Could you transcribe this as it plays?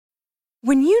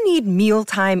When you need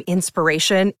mealtime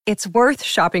inspiration, it's worth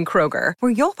shopping Kroger,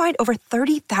 where you'll find over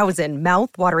 30,000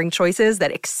 mouth-watering choices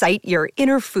that excite your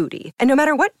inner foodie. And no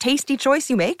matter what tasty choice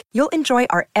you make, you'll enjoy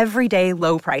our everyday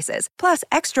low prices, plus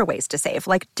extra ways to save,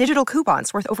 like digital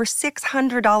coupons worth over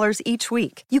 $600 each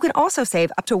week. You can also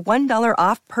save up to $1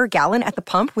 off per gallon at the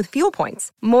pump with fuel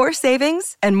points. More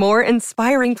savings and more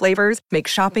inspiring flavors make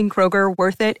shopping Kroger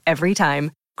worth it every time.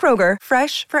 Kroger,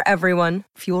 fresh for everyone.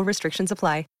 Fuel restrictions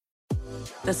apply.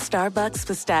 The Starbucks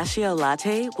Pistachio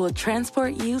Latte will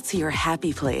transport you to your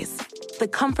happy place. The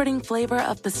comforting flavor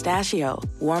of pistachio,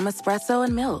 warm espresso,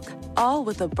 and milk, all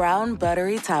with a brown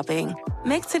buttery topping.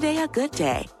 Make today a good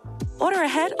day. Order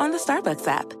ahead on the Starbucks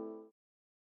app.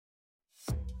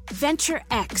 Venture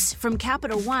X from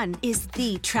Capital One is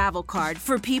the travel card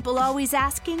for people always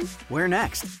asking, where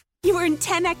next? You earn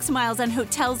 10x miles on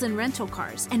hotels and rental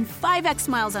cars, and 5x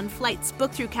miles on flights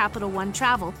booked through Capital One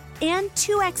Travel, and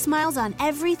 2x miles on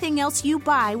everything else you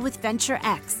buy with Venture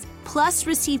X. Plus,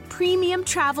 receive premium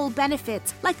travel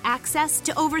benefits like access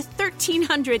to over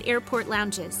 1,300 airport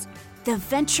lounges. The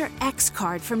Venture X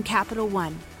card from Capital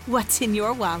One. What's in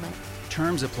your wallet?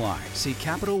 Terms apply. See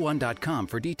CapitalOne.com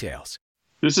for details.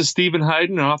 This is Stephen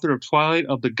Hayden, author of Twilight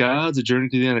of the Gods, A Journey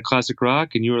to the End of Classic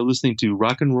Rock, and you are listening to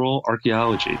Rock and Roll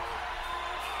Archaeology.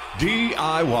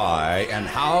 DIY and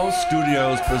House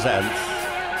Studios presents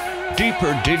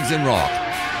Deeper Digs in Rock,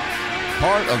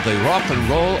 part of the Rock and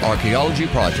Roll Archaeology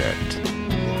Project.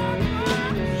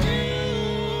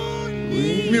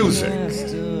 Music,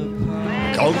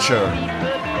 culture,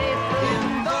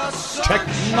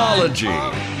 technology,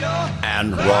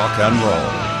 and rock and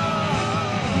roll.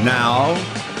 Now,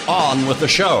 on with the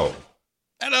show.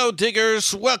 Hello,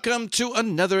 diggers. Welcome to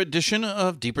another edition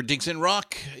of Deeper Digs in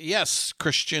Rock. Yes,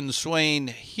 Christian Swain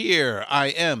here. I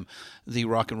am the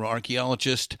rock and roll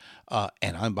archaeologist,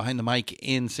 and I'm behind the mic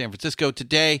in San Francisco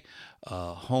today.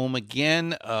 Home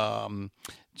again.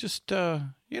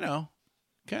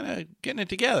 Kind of getting it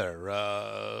together.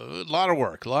 A lot of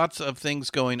work, lots of things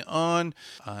going on.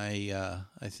 I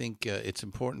think it's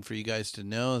important for you guys to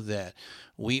know that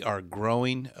we are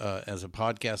growing as a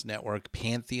podcast network,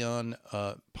 Pantheon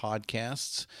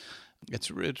Podcasts.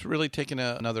 It's really taken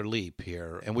another leap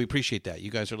here, and we appreciate that. You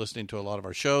guys are listening to a lot of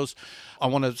our shows. I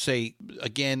want to say,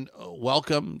 again,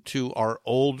 welcome to our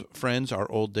old friends,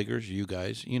 our old diggers, you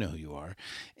guys. You know who you are.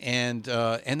 And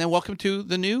then welcome to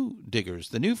the new diggers,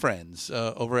 the new friends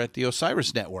over at the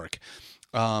Osiris Network.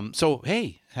 So,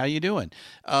 hey, how you doing?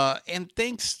 And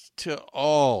thanks to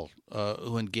all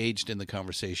who engaged in the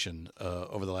conversation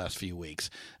over the last few weeks.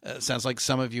 Sounds like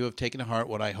some of you have taken to heart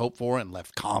what I hoped for and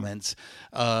left comments,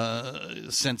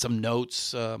 sent some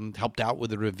notes, helped out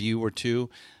with a review or two.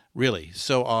 Really,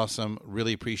 so awesome.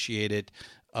 Really appreciate it.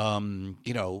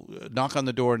 Knock on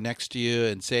the door next to you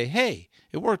and say, hey,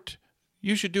 it worked.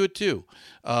 You should do it too.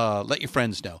 Let your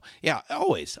friends know. Yeah,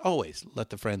 always let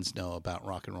the friends know about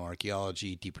Rock and Roll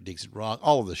Archaeology, Deeper Digs in Rock,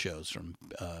 all of the shows from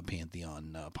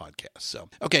Pantheon Podcasts. So,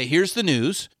 okay, here's the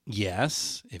news.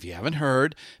 Yes, if you haven't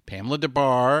heard, Pamela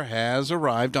DeBar has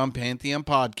arrived on Pantheon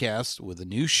Podcasts with a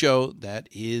new show that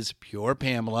is pure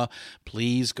Pamela.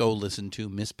 Please go listen to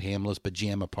Miss Pamela's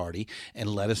Pajama Party and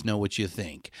let us know what you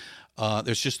think.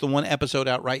 There's just the one episode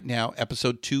out right now.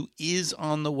 Episode 2 is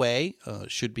on the way.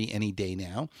 Should be any day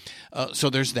now. So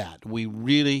there's that. We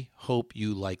really hope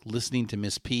you like listening to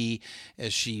Miss P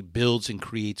as she builds and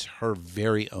creates her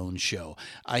very own show.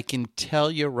 I can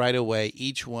tell you right away,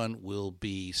 each one will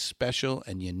be special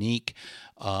and unique.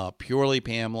 Purely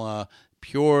Pamela.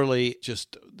 Purely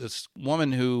just this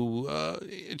woman who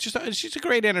she's a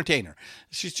great entertainer.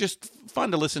 She's just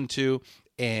fun to listen to.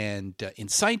 And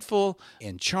insightful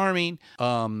and charming.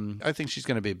 I think she's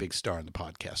going to be a big star in the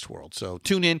podcast world. So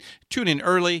tune in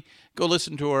early, go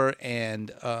listen to her,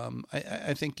 and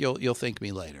I think you'll thank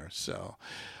me later. So,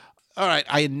 all right,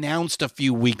 I announced a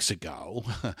few weeks ago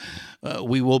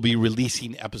we will be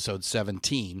releasing episode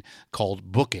 17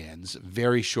 called Bookends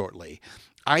very shortly.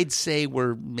 I'd say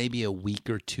we're maybe a week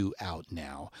or two out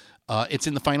now. It's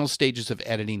in the final stages of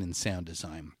editing and sound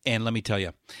design. And let me tell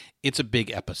you, it's a big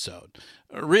episode.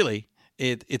 Really,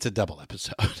 it's a double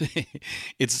episode.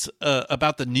 It's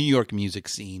about the New York music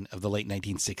scene of the late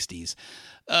 1960s.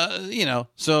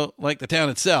 So like the town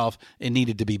itself, it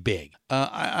needed to be big.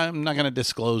 I'm not going to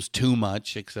disclose too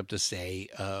much except to say,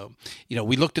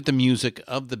 we looked at the music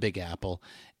of the Big Apple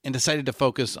and decided to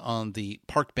focus on the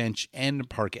Park Bench and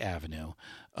Park Avenue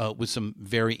with some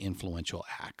very influential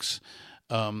acts.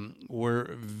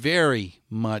 We're very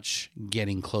much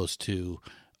getting close to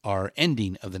our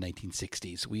ending of the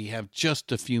 1960s. We have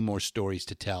just a few more stories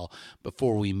to tell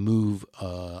before we move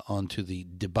on to the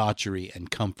debauchery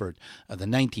and comfort of the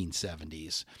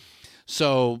 1970s.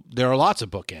 So there are lots of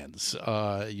bookends.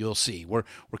 You'll see. We're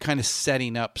kind of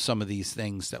setting up some of these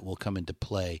things that will come into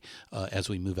play as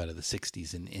we move out of the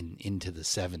 60s and into the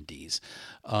 70s.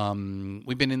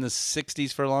 We've been in the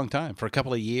 60s for a long time, for a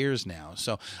couple of years now.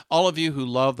 So all of you who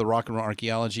love the Rock and Roll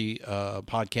Archaeology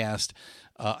podcast,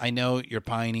 I know you're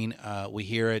pining. We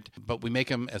hear it, but we make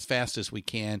them as fast as we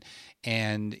can.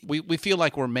 And we feel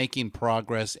like we're making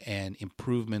progress and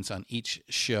improvements on each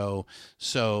show.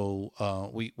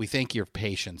 So we thank your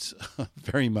patience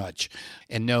very much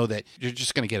and know that you're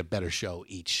just going to get a better show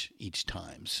each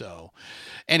time. So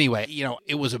anyway,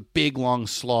 it was a big, long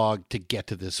slog to get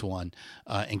to this one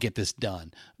and get this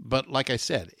done. But like I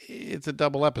said, it's a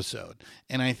double episode.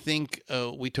 And I think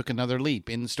we took another leap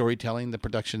in storytelling, the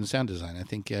production, and sound design. I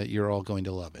think you're all going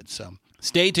to love it. So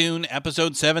stay tuned.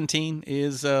 Episode 17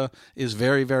 is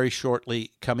very, very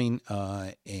shortly coming,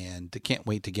 and can't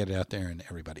wait to get it out there and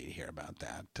everybody to hear about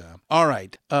that. All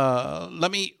right.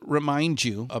 Let me remind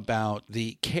you about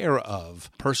the Care of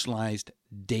personalized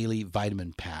daily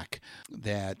vitamin pack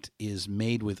that is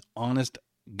made with honest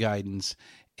guidance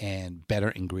and better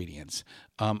ingredients.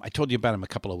 I told you about them a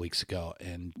couple of weeks ago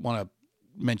and want to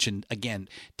mention again,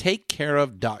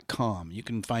 takecareof.com. You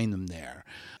can find them there.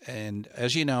 And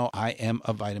as you know, I am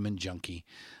a vitamin junkie.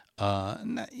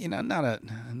 Not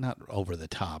over the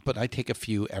top, but I take a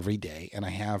few every day, and I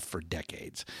have for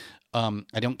decades.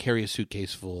 I don't carry a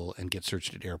suitcase full and get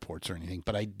searched at airports or anything,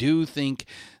 but I do think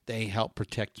they help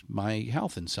protect my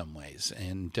health in some ways.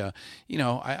 And,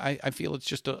 I feel it's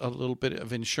just a little bit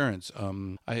of insurance.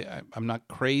 I'm not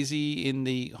crazy in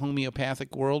the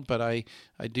homeopathic world, but I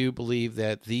do believe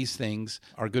that these things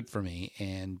are good for me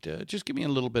and just give me a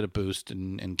little bit of boost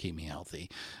and keep me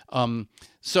healthy.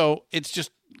 So it's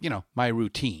just, my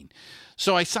routine.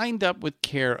 So I signed up with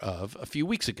Care of a few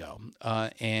weeks ago,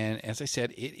 and as I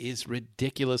said, it is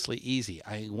ridiculously easy.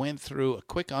 I went through a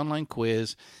quick online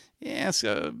quiz, ask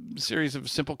a series of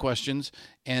simple questions,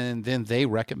 and then they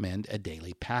recommend a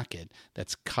daily packet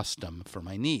that's custom for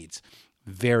my needs.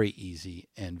 Very easy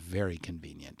and very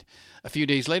convenient. A few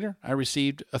days later, I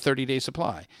received a 30-day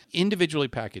supply, individually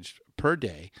packaged per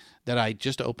day, that I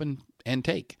just open and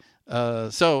take.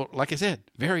 So, like I said,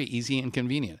 very easy and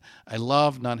convenient. I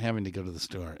love not having to go to the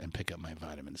store and pick up my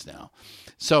vitamins now.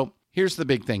 So, here's the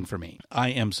big thing for me. I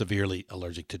am severely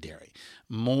allergic to dairy,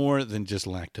 more than just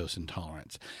lactose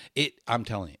intolerance. I'm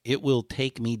telling you, it will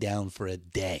take me down for a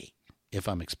day if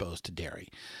I'm exposed to dairy.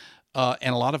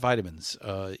 And a lot of vitamins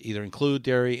either include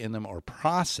dairy in them or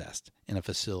processed in a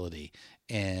facility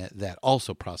that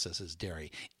also processes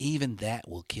dairy. Even that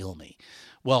will kill me.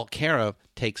 Well, Care of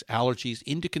takes allergies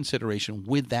into consideration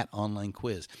with that online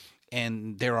quiz.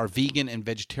 And there are vegan and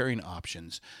vegetarian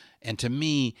options. And to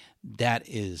me, that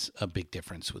is a big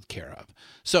difference with Care of.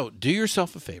 So do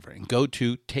yourself a favor and go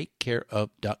to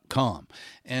takecareof.com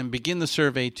and begin the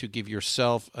survey to give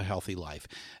yourself a healthy life.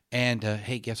 And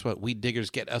hey, guess what? We Diggers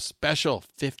get a special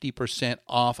 50%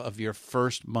 off of your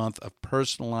first month of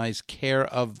personalized Care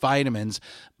of vitamins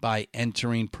by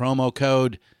entering promo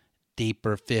code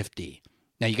DEEPER50.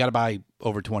 Now, you got to buy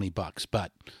over $20,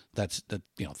 but that's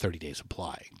 30 days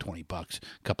supply, $20, a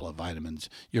couple of vitamins,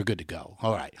 you're good to go.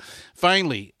 All right.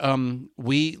 Finally,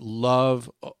 we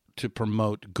love to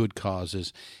promote good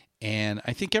causes, and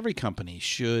I think every company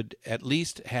should at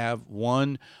least have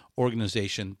one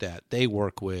organization that they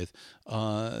work with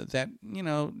that,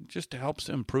 just helps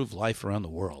improve life around the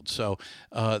world. So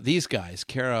these guys,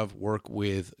 Care of, work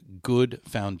with Good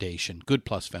Foundation, Good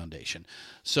Plus Foundation.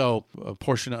 So a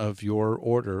portion of your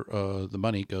order, the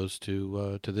money goes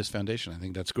to this foundation. I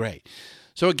think that's great.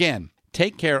 So again,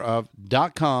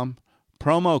 takecareof.com,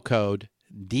 promo code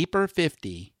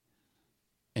DEEPER50,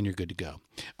 and you're good to go.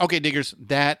 Okay, Diggers,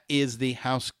 that is the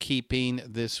housekeeping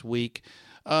this week.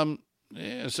 So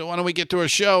why don't we get to our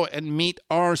show and meet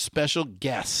our special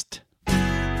guest?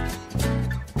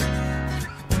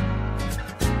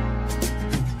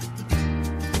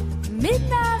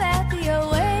 Midnight at the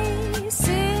Oasis,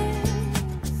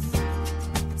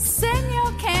 send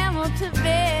your camel to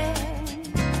bed,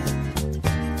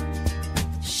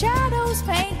 shadows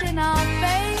painting our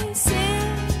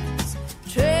faces,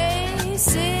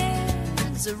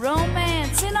 traces of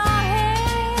romance in our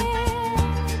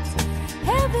heads,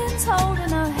 heaven's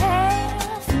holding a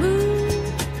half moon,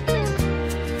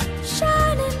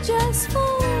 shining just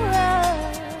for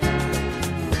us.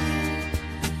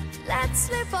 Let's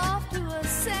slip off to a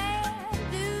sand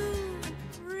dune,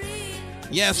 real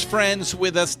Yes, friends,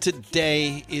 with us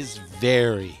today is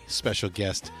very special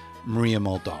guest Maria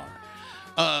Muldaur.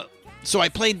 So I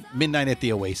played Midnight at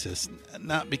the Oasis,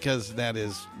 not because that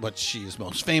is what she is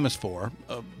most famous for,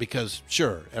 because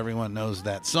sure, everyone knows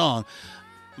that song,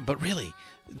 but really,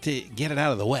 to get it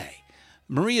out of the way,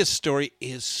 Maria's story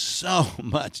is so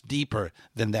much deeper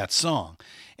than that song.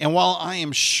 And while I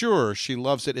am sure she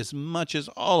loves it as much as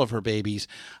all of her babies,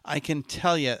 I can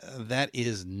tell you that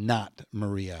is not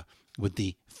Maria with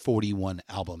the 41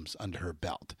 albums under her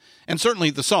belt. And certainly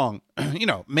the song,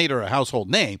 made her a household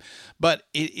name, but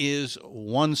it is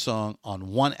one song on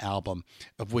one album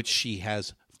of which she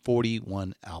has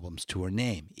 41 albums to her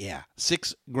name. Yeah,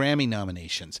 6 Grammy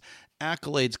nominations,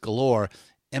 accolades galore,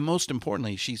 and most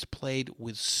importantly, she's played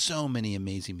with so many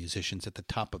amazing musicians at the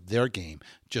top of their game,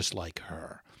 just like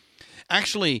her.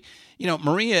 Actually,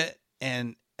 Maria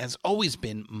has always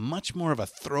been much more of a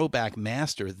throwback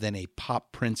master than a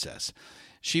pop princess.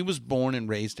 She was born and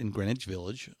raised in Greenwich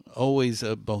Village, always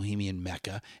a bohemian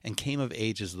mecca, and came of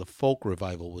age as the folk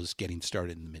revival was getting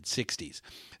started in the mid-'60s.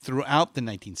 Throughout the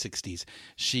 1960s,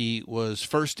 she was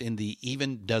first in the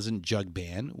Even Dozen Jug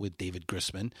Band with David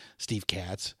Grisman, Steve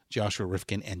Katz, Joshua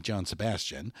Rifkin, and John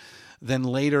Sebastian, then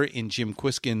later in Jim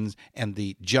Quiskin and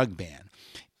the Jug Band.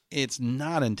 It's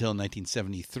not until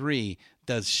 1973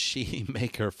 does she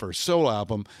make her first solo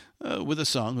album with a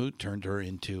song who turned her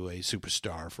into a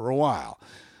superstar for a while.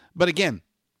 But again,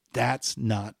 that's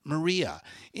not Maria.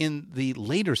 In the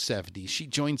later 70s, she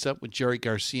joins up with Jerry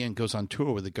Garcia and goes on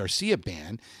tour with the Garcia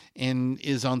Band and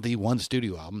is on the one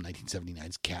studio album,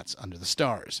 1979's Cats Under the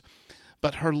Stars.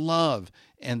 But her love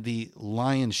and the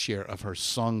lion's share of her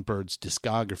Songbirds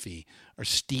discography are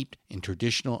steeped in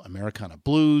traditional Americana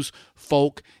blues,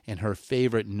 folk, and her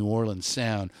favorite New Orleans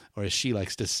sound, or as she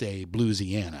likes to say,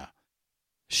 bluesiana.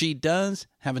 She does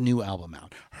have a new album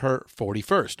out, her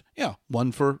 41st. Yeah,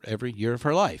 one for every year of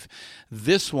her life.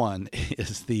 This one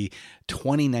is the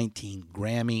 2019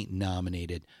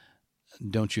 Grammy-nominated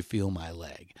Don't You Feel My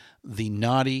Leg, the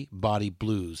Naughty Body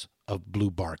Blues of Blue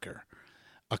Barker,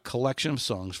 a collection of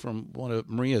songs from one of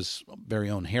Maria's very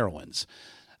own heroines.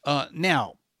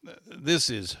 Now, this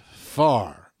is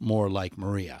far more like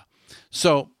Maria.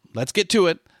 So let's get to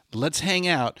it. Let's hang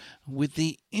out with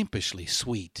the impishly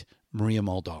sweet Maria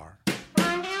Muldaur.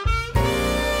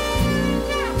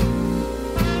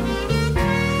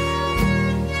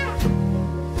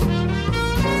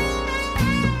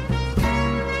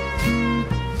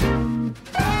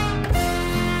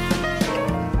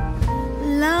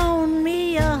 Loan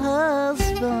me a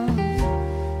husband,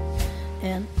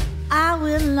 and I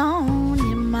will loan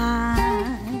you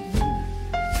mine.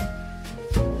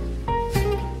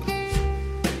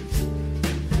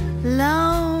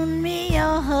 Loan me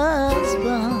your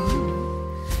husband,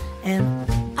 and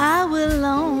I will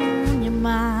loan you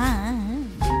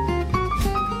mine.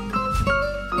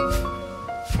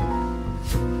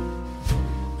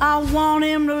 I want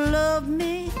him to love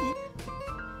me.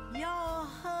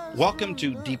 Welcome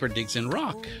to Deeper Digs in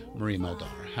Rock, Maria Muldaur.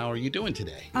 How are you doing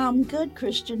today? I'm good,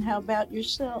 Christian. How about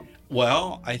yourself?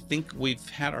 Well, I think we've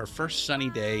had our first sunny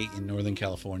day in Northern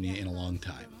California in a long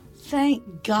time.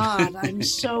 Thank God. I'm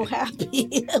so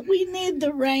happy. We need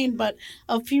the rain, but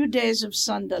a few days of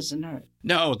sun doesn't hurt.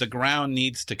 No, the ground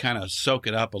needs to kind of soak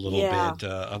it up a little Yeah. bit.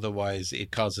 Otherwise, it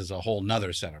causes a whole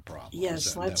nother set of problems.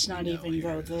 Yes, let's that not we know even here.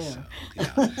 go there. So,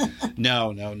 yeah.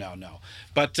 No.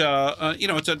 But,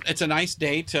 it's a nice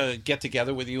day to get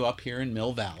together with you up here in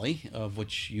Mill Valley, of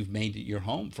which you've made it your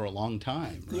home for a long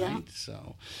time, right? Yeah.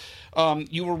 So,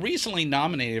 you were recently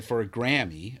nominated for a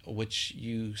Grammy, which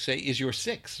you say is your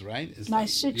sixth, right? Is My that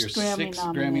sixth your Grammy sixth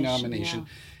Grammy nomination, nomination? yeah.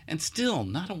 And still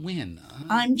not a win.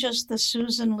 I'm just the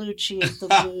Susan Lucci of the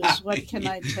blues. What can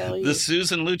I tell you? The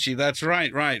Susan Lucci, that's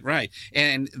right.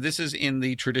 And this is in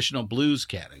the traditional blues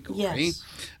category. Yes.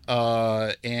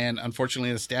 And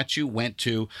unfortunately, the statue went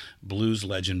to blues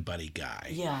legend Buddy Guy.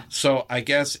 Yeah. So I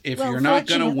guess if Well, you're not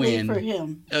going to fortunately win, for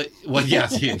him. well,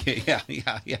 yes, yeah.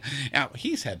 Now,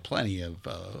 he's had plenty of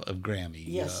Grammy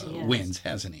Yes, he has. wins,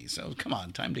 hasn't he? So come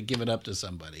on, time to give it up to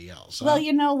somebody else. huh?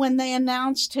 Well, when they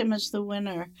announced him as the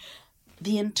winner,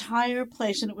 the entire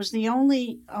place, and it was the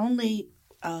only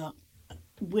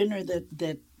winner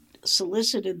that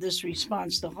solicited this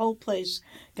response, the whole place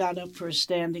got up for a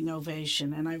standing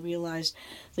ovation. And I realized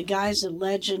the guy's a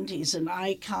legend, he's an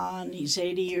icon, he's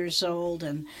 80 years old,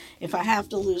 and if I have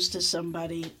to lose to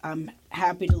somebody, I'm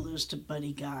happy to lose to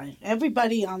Buddy Guy.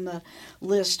 Everybody on the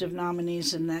list of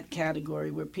nominees in that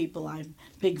category were people I'm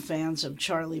big fans of: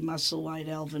 Charlie Musselwhite,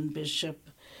 Elvin Bishop,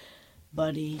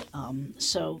 Buddy.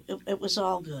 So it was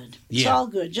all good. It's Yeah. all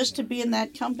good. Just to be in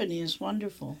that company is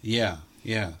wonderful. Yeah.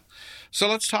 Yeah. So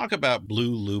let's talk about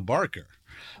Blue Lou Barker.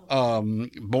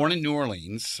 Born in New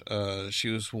Orleans, she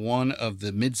was one of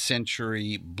the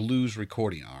mid-century blues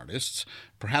recording artists,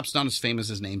 perhaps not as famous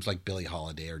as names like Billie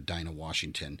Holiday or Dinah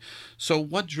Washington. So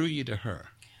what drew you to her?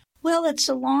 Well, it's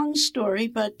a long story,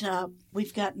 but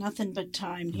we've got nothing but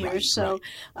time here.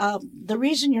 The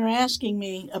reason you're asking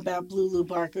me about Blue Lou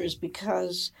Barker is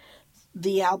because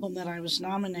the album that I was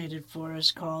nominated for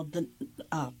is called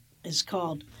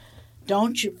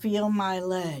Don't You Feel My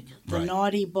Leg, the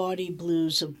Naughty Bawdy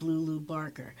Blues of Blue Lou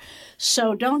Barker.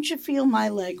 So Don't You Feel My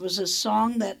Leg was a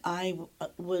song that I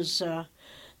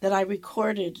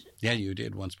recorded. Yeah, you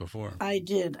did once before. I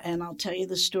did, and I'll tell you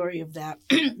the story of that,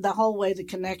 the whole way the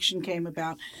connection came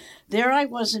about. There I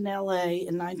was in L.A.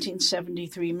 in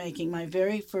 1973 making my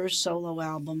very first solo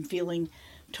album, feeling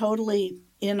totally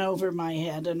in over my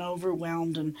head and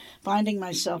overwhelmed and finding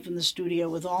myself in the studio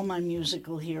with all my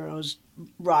musical heroes,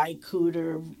 Ry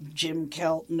Cooder, Jim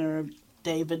Keltner,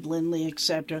 David Lindley,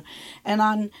 etc. And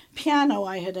on piano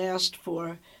I had asked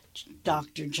for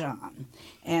Dr. John.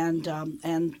 And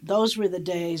those were the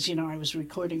days, I was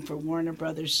recording for Warner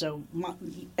Brothers, so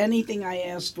anything I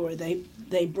asked for, they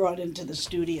brought into the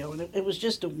studio, and it was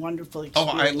just a wonderful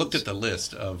experience. Oh, I looked at the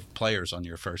list of players on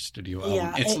your first studio album.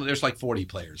 Yeah, there's like 40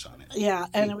 players on it. Yeah,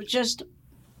 and it was just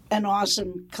an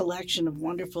awesome collection of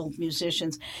wonderful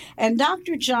musicians. And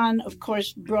Dr. John, of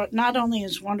course, brought not only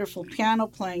his wonderful piano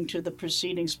playing to the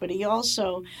proceedings, but he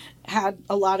also had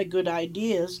a lot of good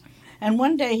ideas. And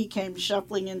one day he came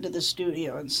shuffling into the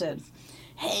studio and said,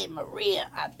 "Hey,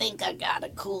 Maria, I think I got a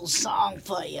cool song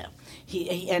for you."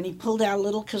 He pulled out a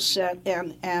little cassette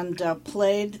and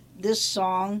played this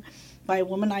song by a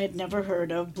woman I had never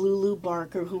heard of, Blue Lou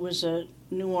Barker, who was a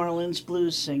New Orleans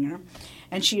blues singer.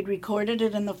 And she had recorded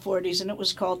it in the 40s, and it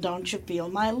was called Don't You Feel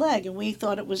My Leg. And we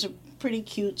thought it was a pretty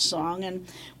cute song, and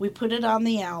we put it on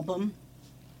the album.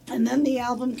 And then the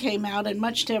album came out, and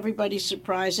much to everybody's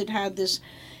surprise, it had this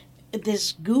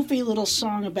goofy little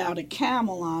song about a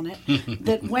camel on it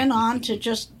that went on to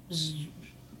just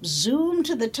zoom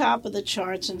to the top of the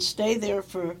charts and stay there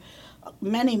for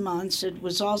many months. It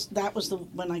was also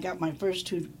when I got my first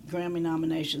 2 Grammy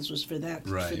nominations was for that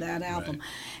album.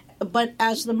 Right. But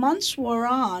as the months wore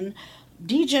on,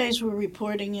 DJs were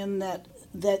reporting in that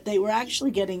they were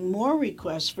actually getting more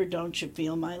requests for Don't You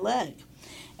Feel My Leg.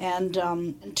 And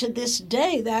to this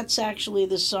day, that's actually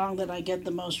the song that I get the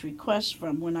most requests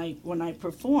from when I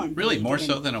perform. Really, more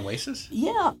so than Oasis?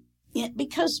 Yeah,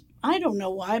 because I don't know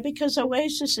why. Because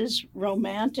Oasis is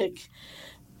romantic,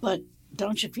 but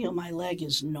Don't You Feel My Leg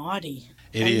is naughty.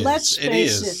 It is. Let's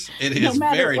face it is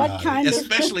no very what naughty,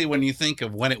 especially when you think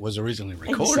of when it was originally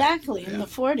recorded. Exactly, in the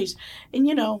 40s. And,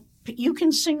 you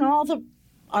can sing all the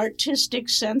artistic,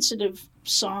 sensitive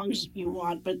songs you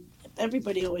want, but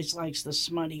everybody always likes the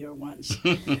smuttier ones,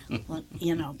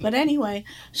 But anyway,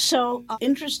 so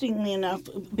interestingly enough,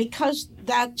 because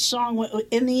that song,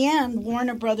 in the end,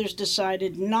 Warner Brothers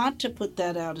decided not to put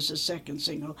that out as a second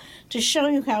single to show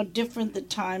you how different the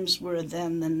times were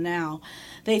then than now.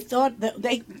 They thought that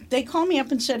they called me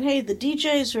up and said, "Hey, the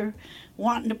DJs are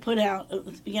wanting to put out,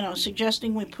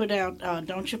 suggesting we put out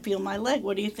Don't You Feel My Leg.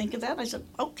 What do you think of that?" I said,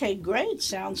 "Okay, great,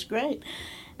 sounds great."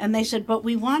 And they said, "But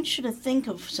we want you to think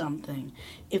of something.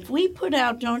 If we put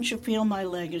out Don't You Feel My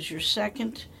Leg as your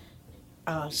second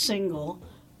single,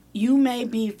 you may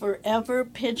be forever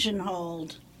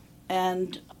pigeonholed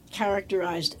and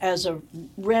characterized as a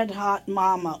red-hot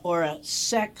mama or a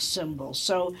sex symbol.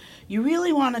 So you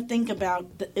really want to think about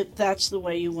if that's the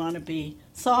way you want to be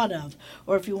thought of,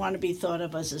 or if you want to be thought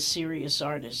of as a serious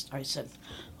artist." I said,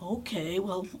 okay.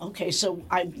 So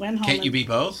I went home. Can't you be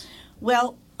both?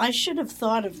 Well, I should have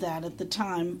thought of that at the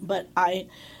time, but I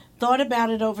thought about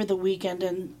it over the weekend,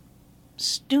 and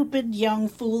stupid young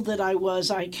fool that I was,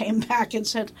 I came back and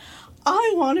said,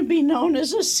 "I want to be known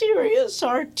as a serious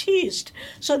artiste."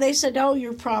 So they said, "Oh,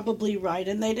 you're probably right,"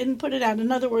 and they didn't put it out.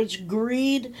 In other words,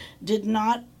 greed did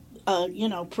not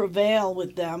prevail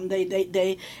with them.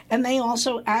 They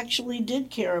also actually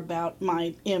did care about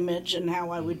my image and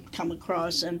how I would come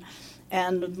across and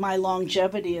my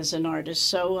longevity as an artist.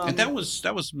 So and that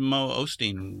was Mo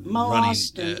Osteen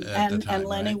and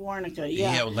Lenny Warnica.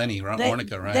 Yeah, Lenny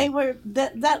Warnica, right? They were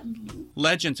that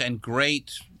legends and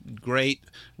great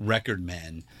record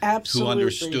men. Absolutely. Who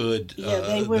understood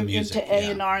they were the music.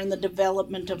 Into A&R and the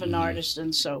development of an artist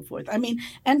and so forth. I mean,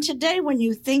 and today when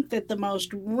you think that the most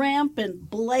rampant,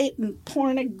 blatant,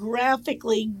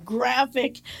 pornographically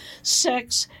graphic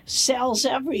sex sells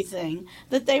everything,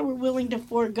 that they were willing to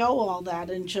forego all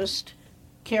that and just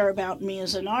care about me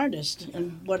as an artist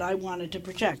and what I wanted to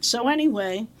project. So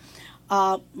anyway,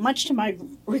 Much to my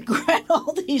regret,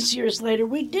 all these years later,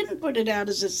 we didn't put it out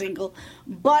as a single,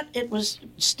 but it was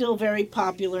still very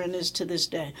popular and is to this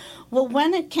day. Well,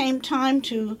 when it came time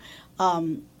to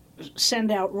send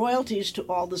out royalties to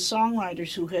all the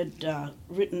songwriters who had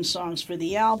written songs for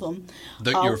the album,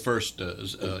 Your first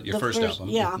album,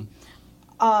 yeah.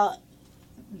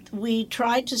 We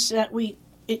tried to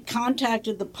it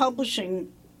contacted the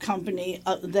publishing company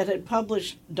that had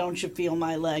published Don't You Feel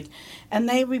My Leg, and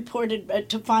they reported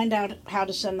to find out how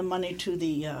to send the money to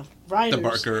the writers, the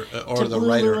Barker or to the Blue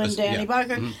writer, and Danny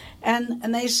Barker, Mm-hmm.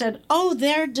 and they said, "Oh,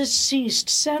 they're deceased.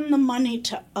 Send the money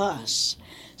to us."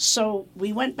 So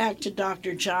we went back to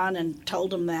Dr. John and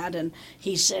told him that, and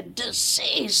he said,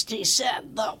 "Deceased." He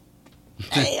said,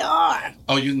 they are.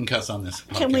 Oh, you can cuss on this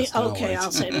podcast. Can we? No Okay, worries.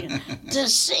 I'll say it again.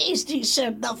 Deceased, he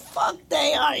said, the fuck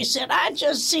they are. He said, I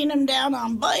just seen him down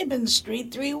on Bourbon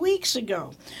Street 3 weeks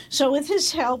ago. So with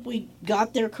his help, we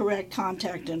got their correct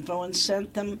contact info and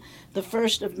sent them the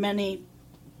first of many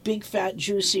big, fat,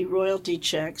 juicy royalty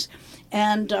checks.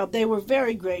 And they were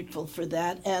very grateful for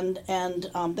that. And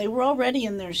they were already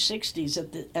in their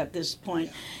 60s at this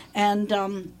point. And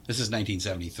this is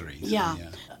 1973. So, yeah.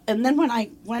 And then when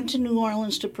I went to New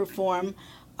Orleans to perform,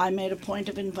 I made a point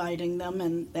of inviting them,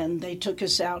 and they took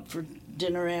us out for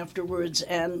dinner afterwards,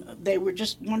 and they were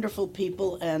just wonderful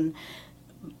people. And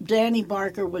Danny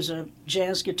Barker was a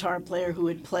jazz guitar player who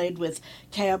had played with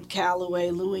Cab Calloway,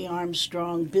 Louis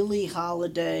Armstrong, Billie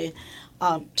Holiday,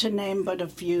 to name but a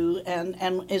few, and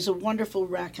is a wonderful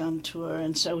raconteur.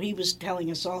 And so he was telling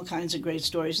us all kinds of great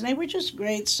stories. And they were just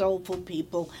great, soulful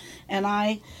people. And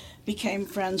I became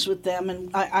friends with them,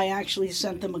 and I actually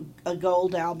sent them a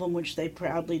gold album, which they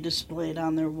proudly displayed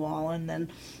on their wall.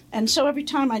 And so every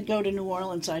time I'd go to New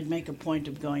Orleans, I'd make a point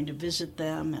of going to visit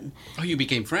them. And oh, you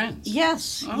became friends?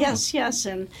 Yes, oh. yes.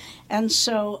 And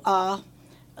so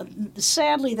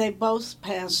sadly, they both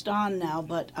passed on now.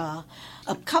 But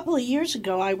a couple of years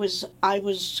ago, I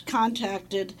was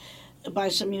contacted by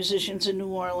some musicians in New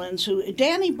Orleans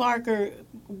Danny Barker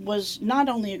was not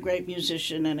only a great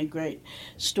musician and a great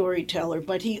storyteller,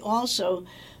 but he also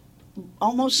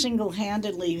almost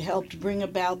single-handedly helped bring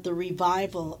about the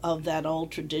revival of that old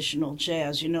traditional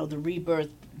jazz, the Rebirth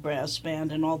Brass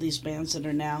Band and all these bands that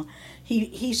are now.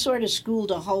 He sort of schooled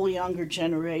a whole younger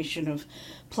generation of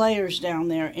players down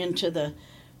there into the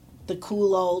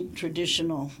cool old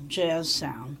traditional jazz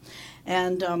sound.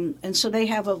 And so they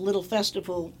have a little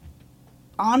festival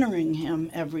honoring him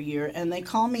every year, and they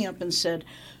called me up and said,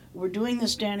 we're doing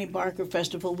this Danny Barker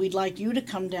Festival. We'd like you to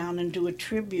come down and do a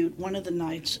tribute, one of the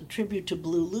nights, a tribute to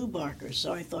Blue Lou Barker.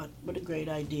 So I thought, what a great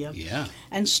idea. Yeah.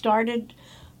 And started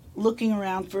looking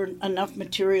around for enough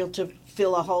material to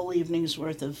fill a whole evening's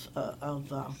worth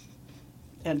of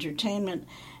entertainment.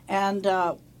 And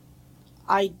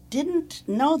I didn't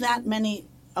know that many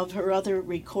of her other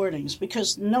recordings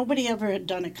because nobody ever had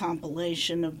done a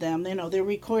compilation of them. Their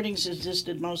recordings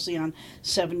existed mostly on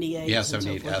 78. Yeah,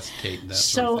 78 acetate and that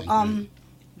so, sort of thing.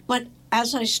 But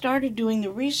as I started doing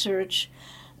the research,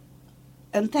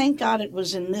 and thank God it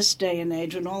was in this day and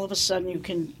age when all of a sudden you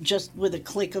can just with a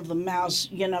click of the mouse,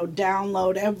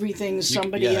 download everything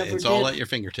somebody ever did. It's all at your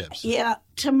fingertips. Yeah,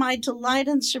 to my delight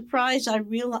and surprise,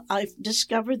 I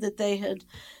discovered that they had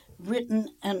written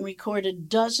and recorded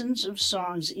dozens of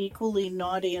songs equally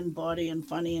naughty and bawdy and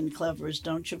funny and clever as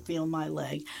Don't You Feel My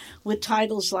Leg, with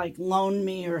titles like Loan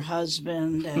Me Your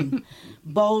Husband and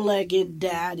Bow-Legged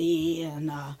Daddy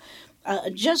and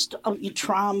just a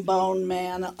Trombone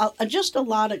Man, just a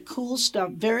lot of cool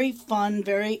stuff, very fun,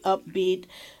 very upbeat,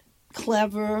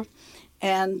 clever,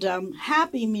 and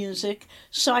happy music.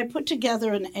 So I put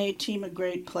together an A-team of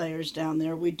great players down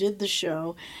there. We did the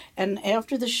show, and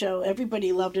after the show,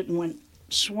 everybody loved it and went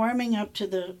swarming up to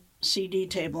the CD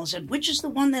table and said, which is the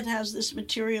one that has this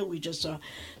material we just saw?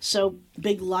 So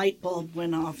big light bulb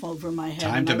went off over my head.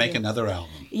 Time to make another album.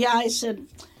 Yeah, I said,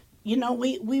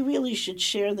 we really should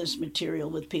share this material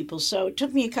with people. So it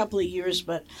took me a couple of years,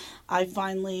 but I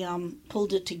finally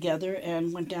pulled it together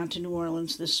and went down to New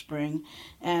Orleans this spring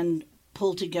and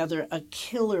pulled together a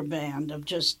killer band of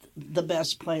just the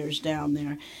best players down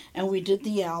there. And we did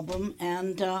the album,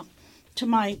 and to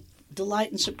my delight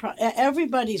and surprise,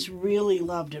 everybody's really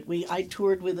loved it. I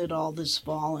toured with it all this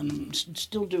fall and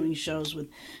still doing shows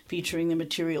featuring the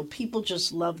material. People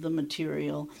just love the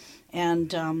material.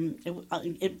 And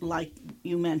it, like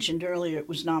you mentioned earlier, it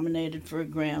was nominated for a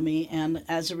Grammy. And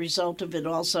as a result of it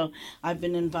also, I've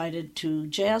been invited to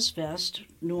Jazz Fest,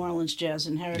 New Orleans Jazz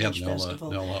and Heritage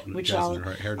Festival, which I'm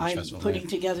putting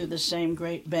together the same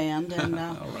great band. And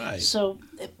all right. So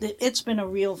it's been a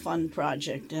real fun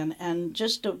project and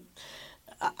just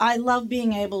I love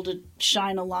being able to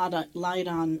shine a lot of light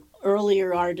on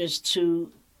earlier artists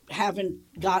who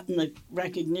haven't gotten the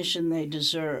recognition they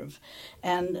deserve.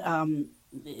 And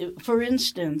for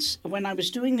instance, when I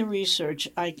was doing the research,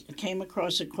 I came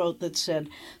across a quote that said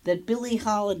that Billie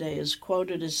Holiday is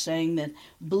quoted as saying that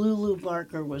Blue Lou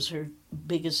Barker was her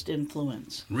biggest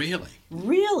influence. Really?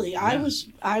 Really, Yeah.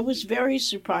 I was very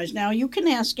surprised. Now you can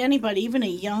ask anybody, even a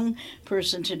young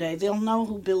person today, they'll know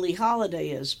who Billie Holiday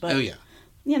is. But Oh yeah.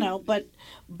 you know, but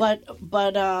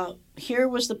here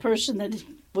was the person that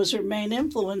was her main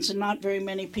influence, and not very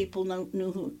many people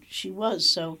knew who she was.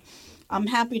 So I'm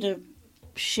happy to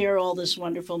share all this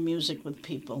wonderful music with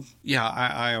people. Yeah,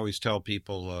 I always tell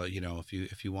people,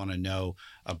 if you want to know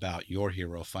about your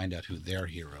hero, find out who their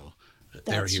hero.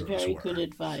 Their That's heroes very were. good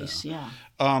advice. So, yeah.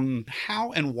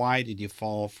 How and why did you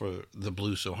fall for the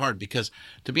blues so hard? Because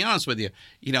to be honest with you,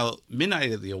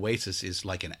 Midnight at the Oasis is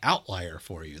like an outlier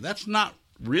for you. That's not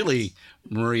really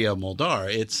Maria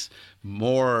Muldaur. It's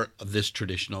more of this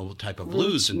traditional type of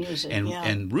blues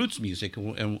and roots music,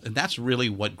 and that's really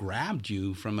what grabbed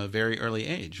you from a very early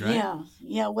age, right?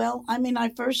 Yeah. Well, I mean, I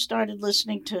first started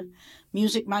listening to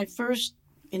music. My first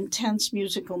intense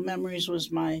musical memories was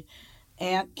my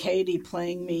Aunt Katie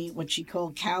playing me what she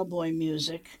called cowboy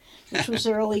music, which was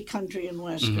early country and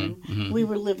western. Mm-hmm. We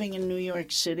were living in New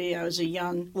York City. I was a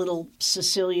young little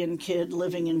Sicilian kid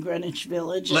living in Greenwich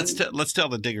Village. Let's tell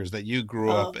the diggers that you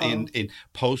grew up in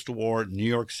post-war New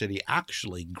York City,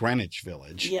 actually Greenwich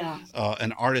Village,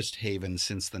 an artist haven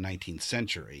since the 19th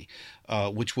century,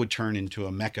 which would turn into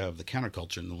a mecca of the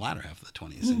counterculture in the latter half of the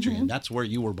 20th century, and that's where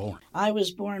you were born. I was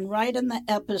born right in the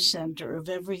epicenter of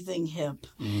everything hip,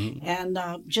 and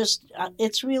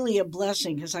it's really a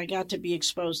blessing because I got to be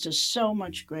exposed to so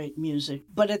much great music.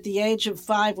 But at the age of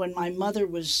 5, when my mother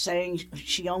was saying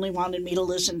she only wanted me to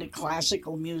listen to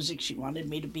classical music, she wanted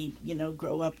me to be,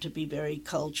 grow up to be very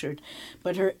cultured,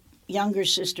 but her younger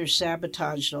sister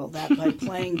sabotaged all that by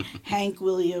playing Hank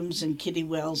Williams and Kitty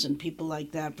Wells and people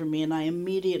like that for me, and I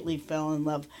immediately fell in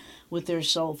love with their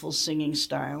soulful singing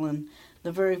style. And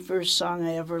the very first song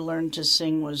I ever learned to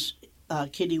sing was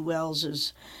Kitty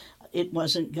Wells's "It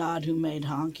Wasn't God Who Made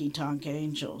Honky Tonk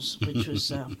Angels," which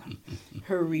was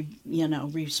her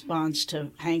response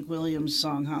to Hank Williams'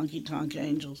 song Honky Tonk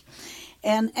Angels.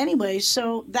 And anyway,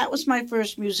 so that was my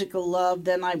first musical love.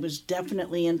 Then I was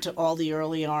definitely into all the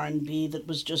early R&B that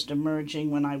was just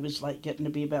emerging when I was like getting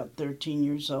to be about 13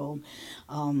 years old.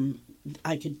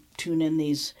 I could tune in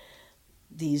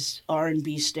these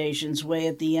R&B stations way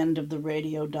at the end of the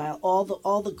radio dial.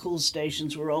 All the cool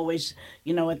stations were always,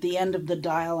 at the end of the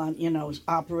dial on,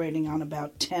 operating on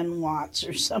about 10 watts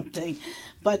or something.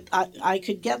 But I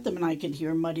could get them, and I could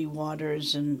hear Muddy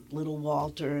Waters and Little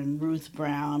Walter and Ruth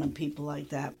Brown and people like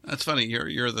that. That's funny.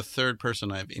 You're the third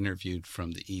person I've interviewed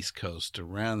from the East Coast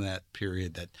around that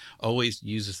period that always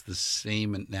uses the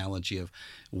same analogy of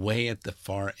way at the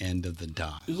far end of the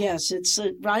dial. Yes, it's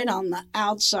right on the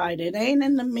outside. It ain't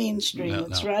in the mainstream.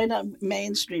 It's right on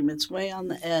mainstream. It's way on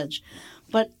the edge.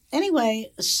 But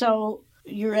anyway, so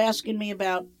you're asking me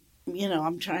about,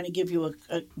 I'm trying to give you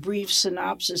a brief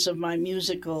synopsis of my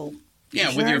musical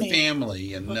journey. With your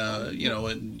family, and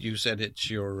and you said it's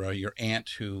your aunt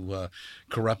who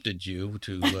corrupted you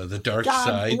to the dark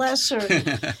side. God bless her.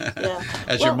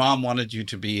 Yeah. Your mom wanted you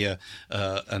to be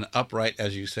an upright,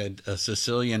 as you said, a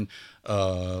Sicilian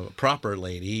proper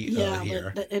lady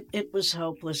here. But it was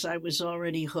hopeless. I was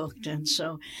already hooked, and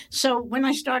so when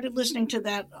I started listening to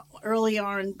that early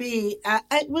R&B,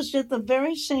 it was at the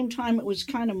very same time it was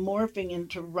kind of morphing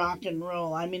into rock and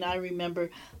roll. I mean, I remember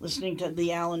listening to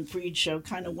the Alan Freed show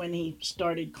kind of when he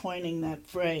started coining that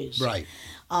phrase. Right.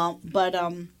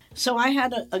 So I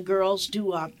had a girls'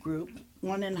 doo-wop group,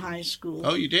 one in high school.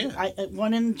 Oh, you did?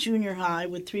 One in junior high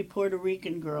with 3 Puerto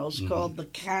Rican girls called the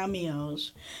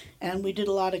Cameos. And we did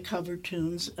a lot of cover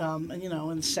tunes,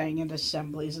 and sang at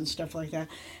assemblies and stuff like that.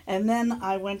 And then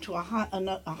I went to a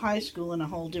high school in a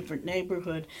whole different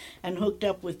neighborhood and hooked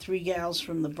up with 3 gals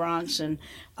from the Bronx, and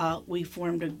we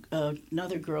formed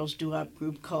another girls' doo-wop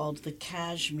group called the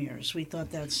Cashmeres. We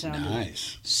thought that sounded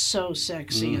nice, so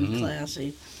sexy and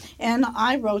classy. And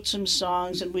I wrote some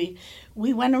songs, and we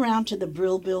went around to the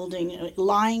Brill Building,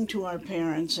 lying to our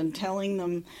parents and telling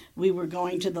them we were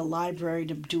going to the library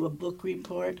to do a book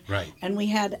report. Right. And we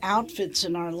had outfits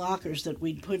in our lockers that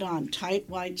we'd put on, tight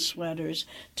white sweaters,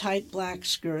 tight black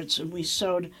skirts, and we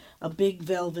sewed a big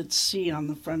velvet C on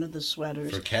the front of the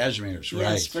sweaters. For cashmeres,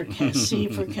 yes, right. C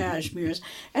for cashmeres.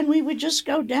 And we would just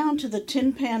go down to the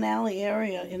Tin Pan Alley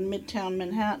area in Midtown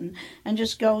Manhattan and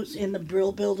just go in the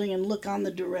Brill Building and look on the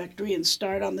directory and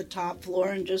start on the top floor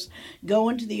and just go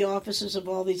into the offices of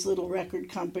all these little record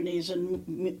companies and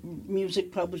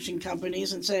music publishing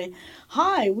companies and say,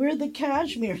 "Hi, we're the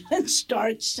Cashmeres," and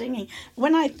start singing.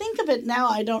 When I think of it now,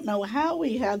 I don't know how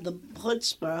we had the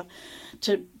chutzpah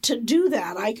to do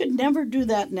that. I could never do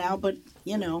that now, but,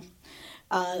 you know.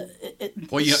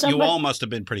 Well, you all must have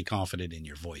been pretty confident in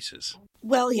your voices.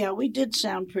 Well, yeah, we did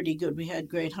sound pretty good. We had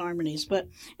great harmonies. But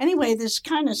anyway, this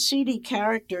kind of seedy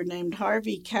character named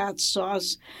Harvey Katz saw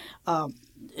us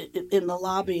in the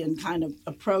lobby and kind of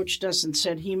approached us and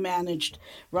said he managed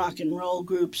rock and roll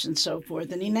groups and so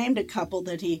forth. And he named a couple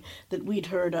that we'd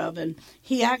heard of. And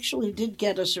he actually did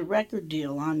get us a record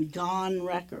deal on Gone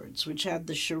Records, which had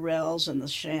the Shirelles and the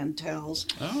Chantels.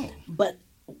 Oh. But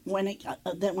when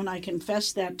I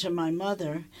confessed that to my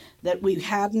mother, that we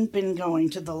hadn't been going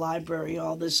to the library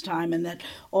all this time, and that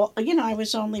I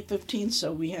was only 15,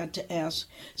 so we had to ask.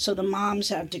 So the moms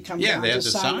had to come down to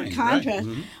sign the contract. Right.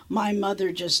 Mm-hmm. My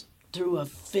mother just threw a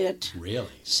fit. Really?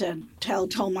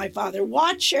 Told my father,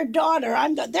 "Watch your daughter.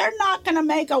 They're not going to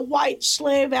make a white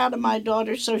slave out of my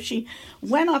daughter." So she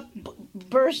went up,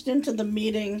 burst into the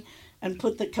meeting, and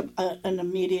put an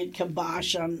immediate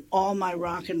kibosh on all my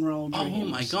rock and roll dreams. Oh,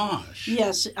 my gosh.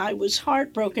 Yes, I was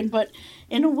heartbroken, but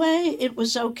in a way it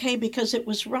was okay because it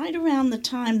was right around the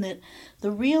time that the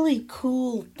really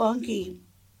cool, funky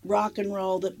rock and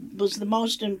roll that was the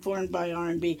most informed by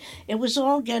R&B, it was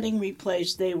all getting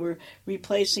replaced. They were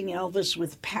replacing Elvis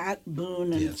with Pat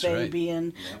Boone and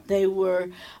Fabian. Right. Yep. They were,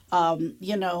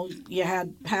 you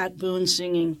had Pat Boone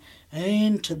singing,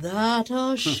 "Ain't that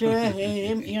a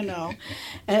shame,"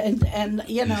 and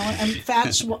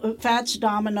Fats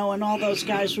Domino and all those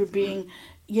guys were being,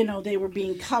 they were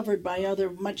being covered by other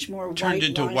much more turned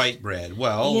into white bread.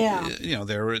 Well, yeah.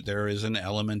 There is an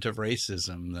element of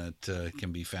racism that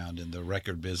can be found in the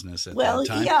record business at that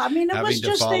time. Yeah, I mean, it was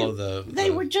just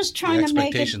they were just trying to make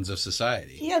expectations of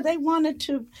society. Yeah, they wanted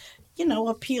to,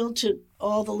 appeal to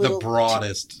all the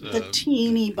broadest, the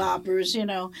teeny boppers,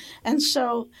 and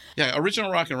so. Yeah,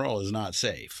 original rock and roll is not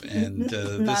safe, and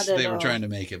they were trying to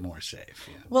make it more safe.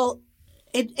 Yeah. Well,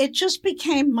 it just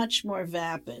became much more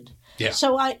vapid. Yeah.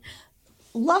 So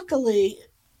luckily,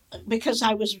 because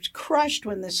I was crushed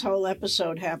when this whole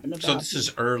episode happened. So this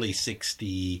is early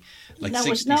 60, like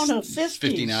 60s, 50s.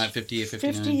 59, 58,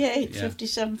 59. 58, yeah.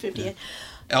 57, 58. Yeah.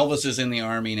 Elvis is in the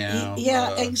army now.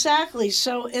 Yeah, exactly.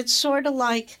 So it's sort of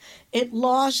like it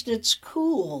lost its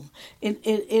cool.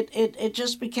 It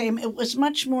just became, it was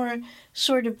much more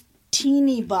sort of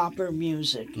teeny bopper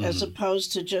music as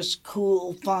opposed to just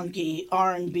cool, funky,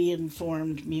 R&B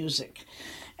informed music.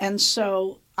 And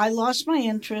so I lost my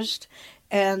interest,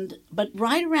 but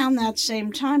right around that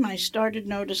same time I started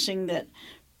noticing that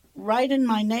right in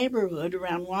my neighborhood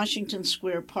around Washington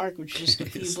Square Park, which is just a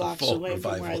few blocks away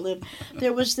from where I live,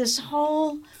 there was this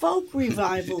whole folk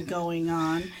revival going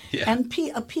on. Yeah. And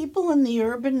people in the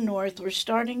urban north were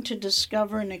starting to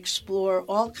discover and explore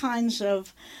all kinds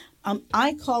of,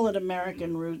 I call it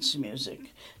American roots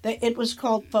music. It was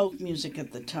called folk music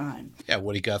at the time. Yeah,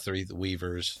 Woody Guthrie, the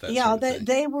Weavers.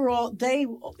 They were all,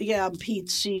 Pete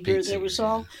Seeger. There was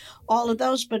all of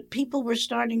those, but people were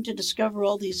starting to discover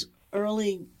all these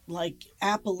early, like,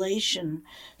 Appalachian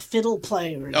fiddle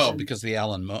players. Oh, because the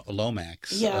Alan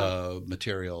Lomax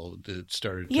material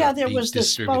started to there be was the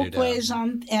Spokeways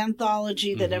out.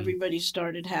 Anthology that everybody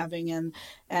started having, and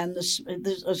the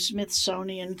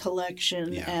Smithsonian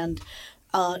collection, and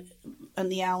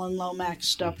the Alan Lomax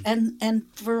stuff. And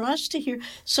for us to hear...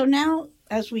 So now,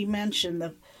 as we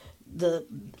mentioned,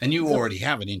 and you already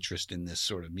have an interest in this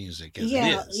sort of music as it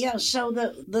is. Yeah. So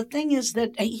the thing is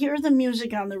that I hear the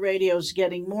music on the radio is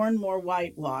getting more and more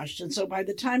whitewashed. And so by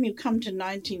the time you come to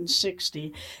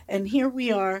 1960, and here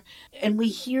we are, and we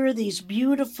hear these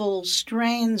beautiful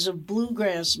strains of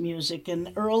bluegrass music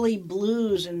and early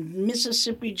blues and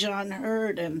Mississippi John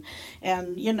Hurt and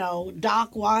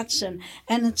Doc Watson,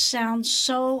 and it sounds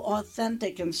so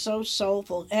authentic and so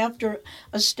soulful after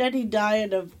a steady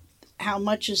diet of How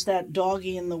Much Is That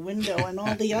Doggy in the Window and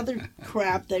all the other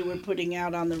crap they were putting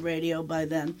out on the radio by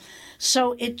then.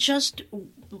 So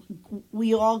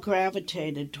we all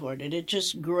gravitated toward it. It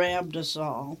just grabbed us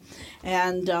all.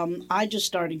 And I just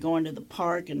started going to the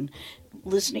park and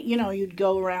listening. You'd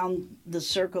go around the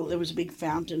circle. There was a big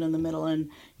fountain in the middle, and,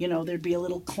 there'd be a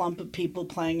little clump of people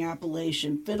playing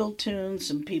Appalachian fiddle tunes,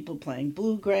 some people playing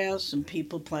bluegrass, some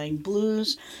people playing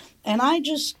blues. And I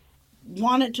just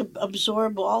wanted to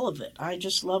absorb all of it. I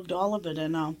just loved all of it,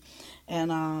 and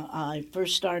I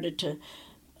first started to.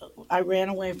 I ran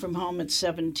away from home at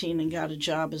 17 and got a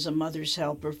job as a mother's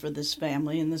helper for this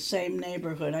family in the same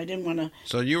neighborhood. I didn't want to.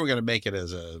 So you were going to make it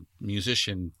as a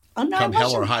musician, no, come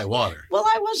hell or high water. Well,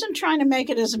 I wasn't trying to make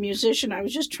it as a musician. I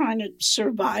was just trying to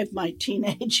survive my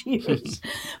teenage years.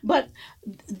 But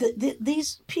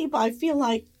these people, I feel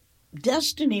like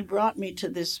destiny brought me to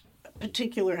this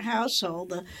particular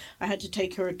household. I had to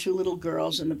take care of 2 little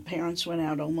girls, and the parents went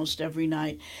out almost every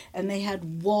night, and they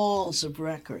had walls of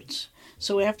records.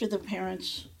 So after the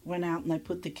parents went out and I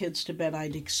put the kids to bed,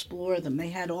 I'd explore them. They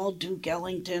had all Duke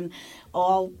Ellington,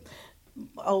 all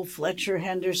Fletcher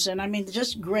Henderson. I mean,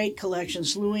 just great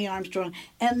collections. Louis Armstrong,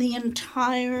 and the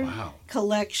entire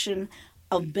collection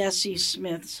of Bessie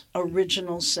Smith's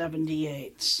original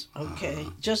 78s. Okay,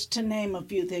 just to name a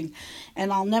few things.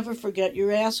 And I'll never forget,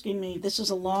 you're asking me, this is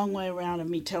a long way around of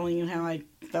me telling you how I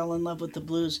fell in love with the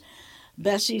blues.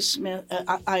 Bessie Smith,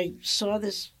 I saw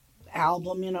this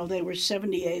album, they were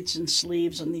 78s and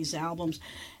sleeves on these albums,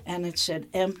 and it said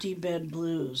Empty Bed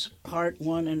Blues, Part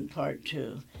 1 and Part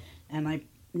 2. And I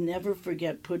never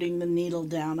forget putting the needle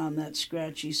down on that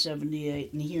scratchy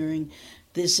 78 and hearing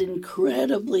this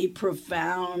incredibly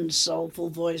profound, soulful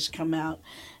voice come out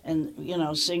and,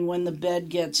 sing When the Bed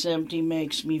Gets Empty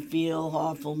Makes Me Feel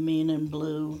Awful Mean and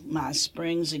Blue. My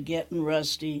springs are getting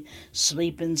rusty,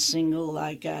 sleeping single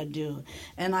like I do.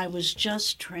 And I was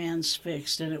just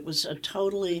transfixed, and it was a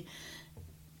totally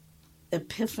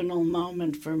epiphanal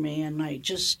moment for me. And I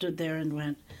just stood there and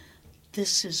went,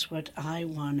 this is what I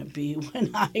want to be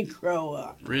when I grow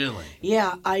up. Really?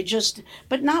 Yeah,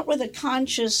 but not with a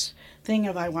conscious thing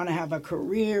of I want to have a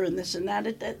career and this and that.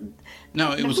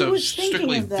 No, it was a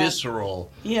strictly visceral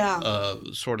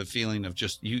sort of feeling of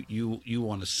just you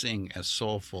want to sing as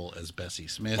soulful as Bessie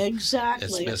Smith.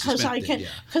 Exactly,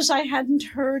 because I hadn't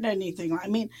heard anything. I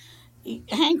mean,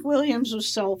 Hank Williams was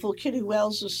soulful, Kitty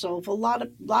Wells was soulful, a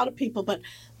lot of people, but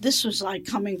this was like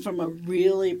coming from a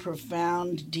really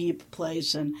profound, deep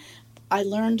place. And I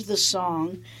learned the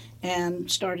song and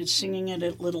started singing it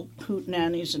at little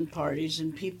hootenannies and parties,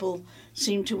 and people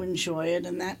seemed to enjoy it,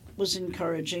 and that was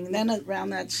encouraging. Then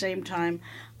around that same time,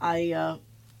 I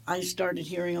started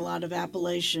hearing a lot of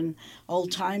Appalachian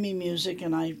old-timey music,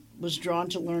 and I was drawn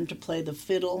to learn to play the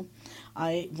fiddle.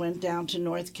 I went down to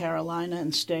North Carolina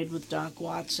and stayed with Doc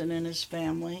Watson and his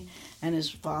family, and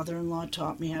his father-in-law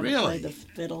taught me how to play the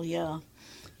fiddle. Yeah,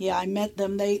 I met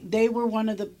them. They were one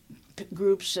of the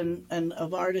groups and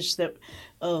of artists that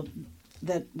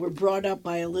were brought up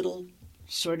by a little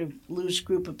sort of loose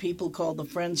group of people called the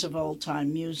Friends of Old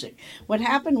Time Music. What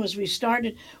happened was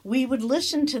we would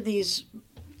listen to these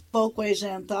folkways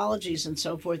anthologies and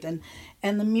so forth, and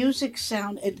the music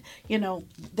sounded,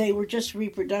 they were just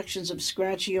reproductions of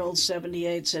scratchy old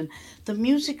 78s, and the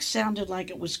music sounded like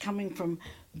it was coming from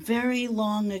very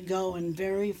long ago and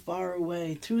very far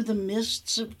away through the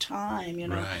mists of time,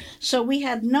 Right. So we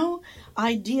had no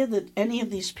idea that any of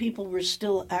these people were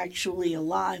still actually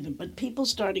alive, but people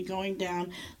started going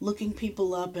down, looking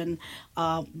people up and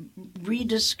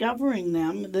rediscovering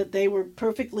them, that they were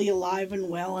perfectly alive and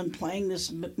well and playing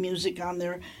this music on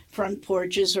their front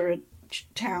porches or at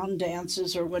town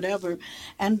dances or whatever,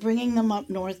 and bringing them up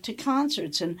north to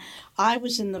concerts. And I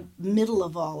was in the middle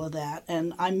of all of that,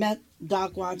 and I met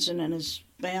Doc Watson and his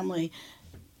family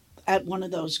at one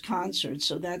of those concerts.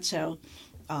 So that's how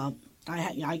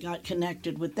I got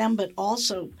connected with them, but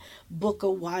also Booker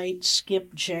White,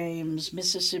 Skip James,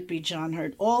 Mississippi John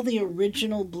Hurt, all the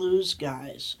original blues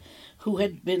guys who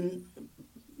had been,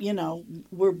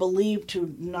 were believed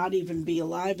to not even be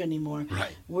alive anymore.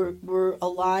 Right. Were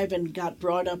alive and got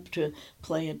brought up to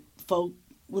play at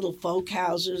little folk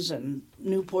houses and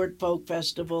Newport Folk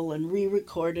Festival and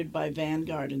re-recorded by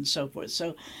Vanguard and so forth.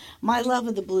 So my love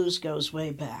of the blues goes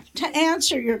way back. To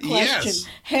answer your question,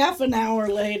 half an hour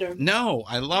later. No,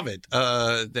 I love it.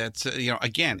 That's,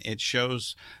 again, it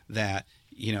shows that,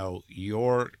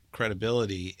 your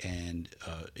credibility and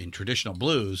in traditional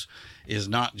blues is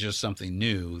not just something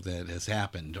new that has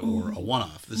happened or a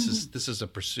one-off. This is a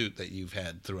pursuit that you've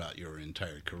had throughout your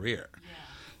entire career. Yeah.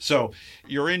 So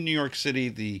you're in New York City.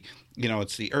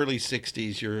 It's the early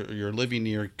 '60s. You're living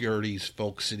near Gertie's,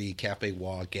 Folk City, Cafe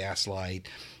Wha, Gaslight.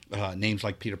 Names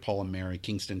like Peter, Paul, and Mary,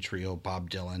 Kingston Trio, Bob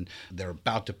Dylan. They're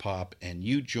about to pop, and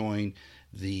you join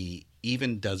the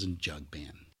Even Dozen Jug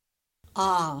Band.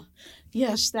 Ah,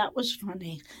 yes, that was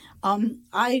funny.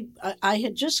 I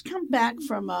had just come back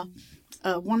from a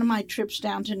one of my trips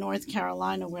down to North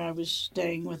Carolina, where I was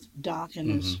staying with Doc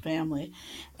and his family,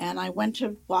 and I went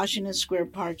to Washington Square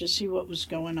Park to see what was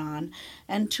going on.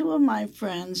 And two of my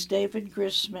friends, David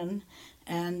Grisman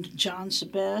and John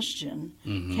Sebastian,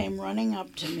 came running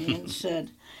up to me and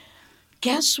said,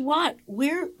 "Guess what?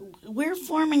 We're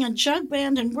forming a jug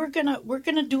band, and we're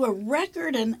gonna do a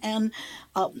record." And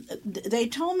they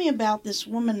told me about this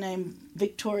woman named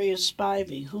Victoria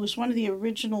Spivey, who was one of the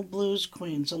original blues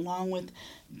queens, along with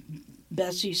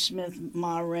Bessie Smith,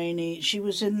 Ma Rainey. She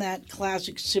was in that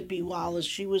classic Sippy Wallace.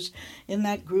 She was in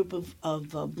that group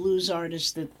of blues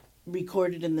artists that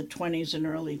recorded in the 20s and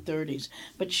early 30s.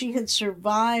 But she had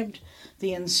survived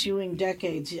the ensuing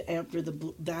decades after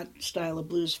that style of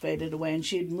blues faded away, and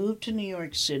she had moved to New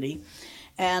York City.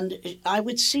 And I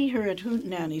would see her at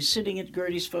Hootenanny, sitting at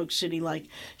Gertie's Folk City. Like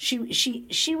she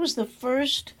was the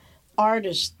first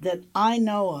artist that I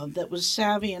know of that was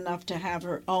savvy enough to have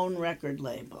her own record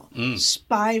label,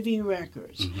 Spivey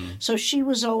Records. So she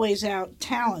was always out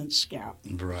talent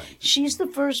scouting. Right. She's the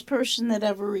first person that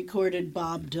ever recorded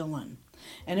Bob Dylan.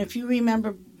 And if you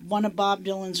remember one of Bob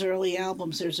Dylan's early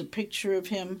albums, there's a picture of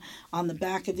him on the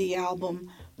back of the album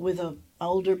with an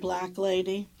older black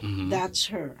lady. That's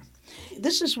her.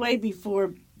 This is way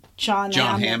before John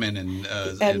Hammond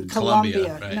and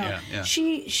Columbia. Right? No, yeah.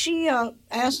 She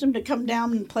asked him to come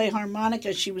down and play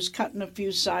harmonica. She was cutting a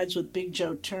few sides with Big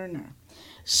Joe Turner.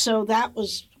 So that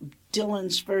was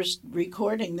Dylan's first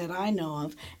recording that I know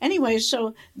of. Anyway,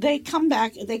 so they come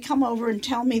over and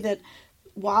tell me that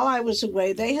while I was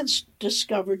away, they had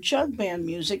discovered jug band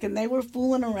music, and they were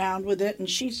fooling around with it, and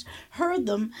she's heard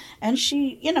them, and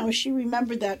she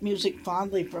remembered that music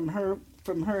fondly from her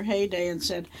heyday, and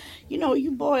said,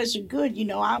 "You boys are good.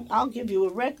 I'll give you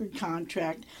a record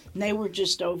contract." And they were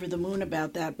just over the moon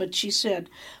about that. But she said,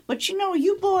 "But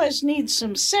you boys need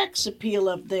some sex appeal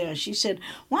up there." She said,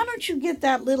 "Why don't you get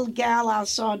that little gal I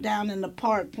saw down in the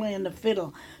park playing the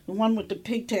fiddle, the one with the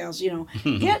pigtails,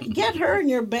 get her in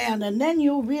your band, and then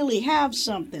you'll really have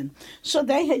something." So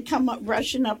they had come up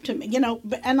rushing up to me,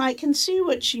 and I can see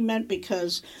what she meant,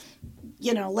 because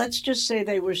let's just say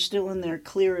they were still in their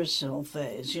Clearasil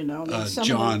phase,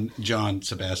 John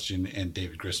Sebastian and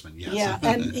David Grisman, yes.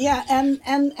 Yeah,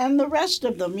 and the rest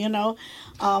of them, and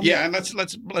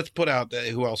let's put out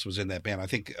who else was in that band. I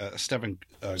think Stephen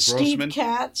Grossman,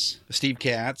 Steve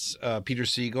Katz, Peter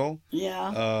Siegel,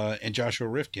 and Joshua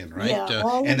Rifkin, right?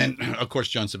 Yeah, and then of course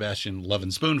John Sebastian, Love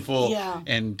and Spoonful,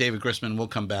 and David Grisman will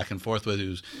come back and forth with,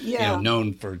 who's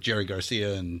known for Jerry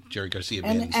Garcia and Jerry Garcia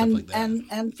Band and stuff like that,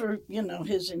 and for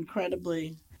his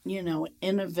incredibly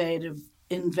innovative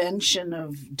invention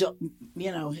of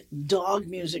dog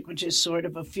music, which is sort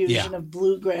of a fusion of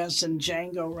bluegrass and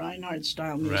Django Reinhardt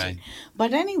style music. Right.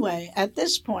 But anyway, at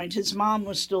this point, his mom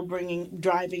was still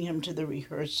driving him to the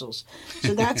rehearsals.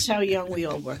 So that's how young we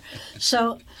all were.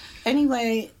 So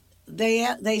anyway,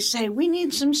 they say, "We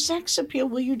need some sex appeal.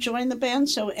 Will you join the band?"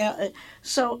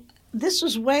 So this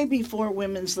was way before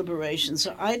women's liberation,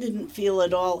 so I didn't feel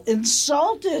at all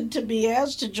insulted to be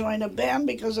asked to join a band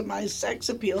because of my sex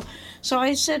appeal. So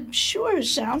I said, "Sure,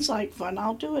 sounds like fun,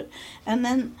 I'll do it." And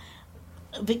then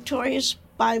Victoria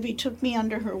Spivey took me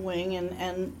under her wing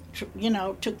and took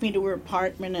me to her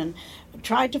apartment and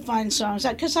tried to find songs,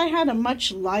 because I had a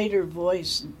much lighter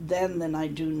voice then than I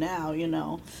do now,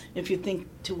 If you think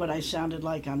to what I sounded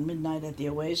like on Midnight at the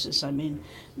Oasis,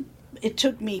 it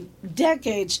took me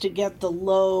decades to get the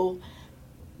low,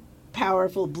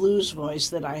 powerful blues voice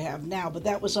that I have now, but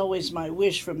that was always my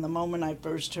wish from the moment I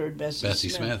first heard Bessie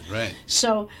Smith. Right.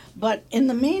 So, but in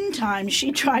the meantime,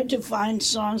 she tried to find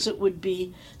songs that would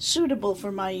be suitable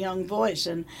for my young voice,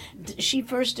 and she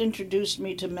first introduced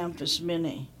me to Memphis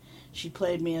Minnie. She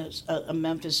played me a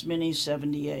Memphis Minnie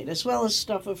 78, as well as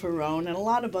stuff of her own and a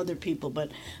lot of other people,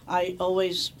 but I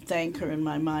always thank her in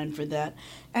my mind for that.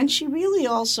 And she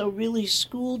really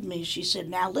schooled me. She said,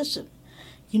 "Now listen,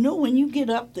 when you get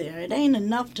up there, it ain't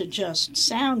enough to just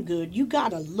sound good. You got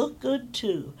to look good,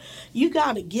 too. You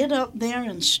got to get up there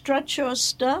and strut your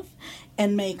stuff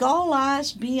and make all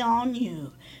eyes be on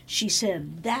you." She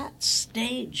said, "That's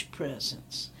stage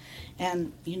presence."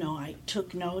 And, I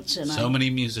took notes. And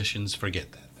many musicians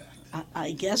forget that fact.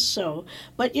 I guess so.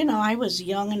 But, I was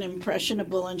young and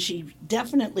impressionable, and she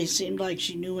definitely seemed like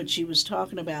she knew what she was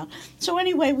talking about. So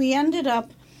anyway, we ended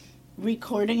up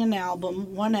recording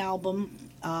one album.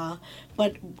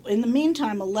 But in the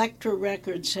meantime, Elektra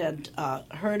Records had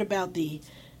heard about the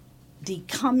the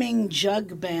coming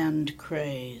jug band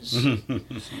craze.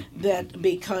 That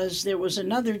because there was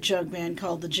another jug band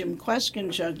called the Jim Kweskin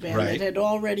Jug Band that had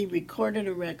already recorded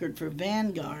a record for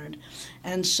Vanguard,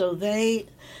 and so they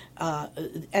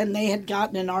had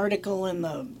gotten an article in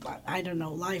the, I don't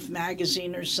know, Life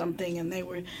magazine or something, and they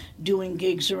were doing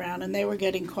gigs around, and they were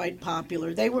getting quite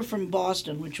popular. They were from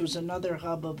Boston, which was another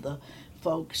hub of the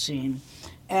folk scene.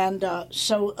 And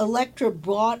so Elektra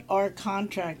bought our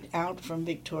contract out from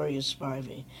Victoria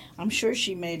Spivey. I'm sure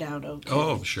she made out okay.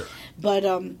 Oh, sure. But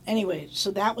anyway,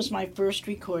 so that was my first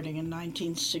recording in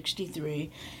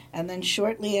 1963. And then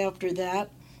shortly after that,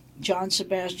 John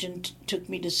Sebastian took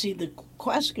me to see the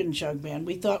Kweskin Jug Band.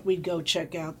 We thought we'd go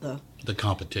check out the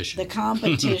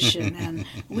competition. And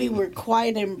we were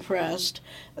quite impressed.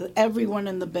 Everyone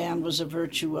in the band was a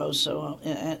virtuoso,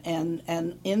 and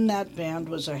in that band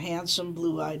was a handsome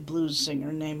blue-eyed blues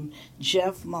singer named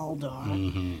Jeff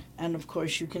Muldaur. And of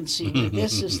course you can see where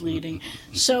this is leading.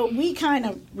 So we kind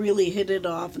of really hit it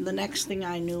off, and the next thing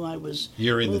I knew I was...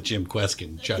 You're in the Jim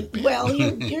Kweskin Jug Band. Well,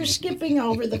 you're skipping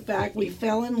over the fact we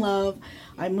fell in love.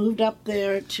 I moved up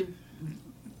there to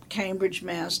Cambridge,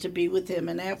 Mass, to be with him,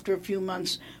 and after a few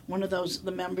months,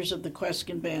 the members of the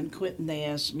Kweskin Band quit, and they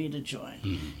asked me to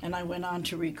join, and I went on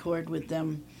to record with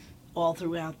them all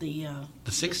throughout the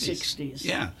 60s.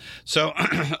 Yeah. So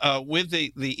with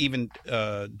the even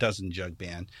dozen jug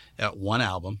band, one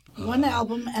album,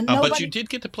 and but you did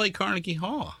get to play Carnegie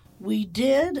Hall. We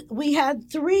did. We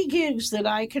had 3 gigs that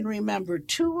I can remember.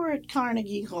 2 were at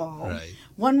Carnegie Hall. Right.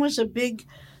 One was a big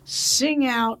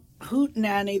sing-out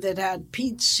hootenanny that had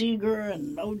Pete Seeger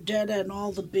and Odetta and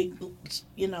all the big,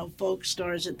 folk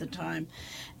stars at the time.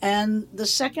 And the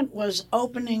second was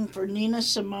opening for Nina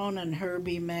Simone and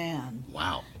Herbie Mann.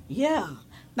 Wow. Yeah.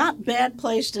 Not bad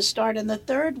place to start. And the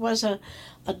third was a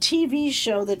TV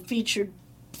show that featured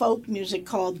folk music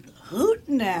called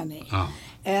Hootenanny. Oh.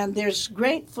 And there's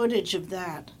great footage of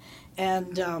that.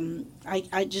 And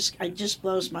I just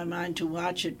blows my mind to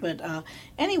watch it. But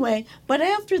anyway, but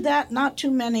after that, not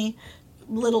too many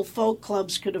little folk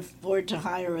clubs could afford to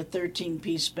hire a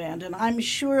 13-piece band. And I'm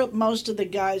sure most of the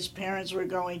guys' parents were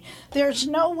going, there's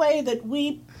no way that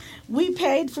we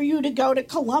paid for you to go to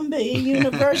Columbia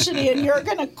University and you're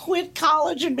going to quit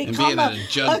college and become a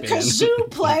kazoo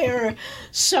player.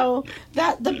 So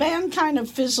that the band kind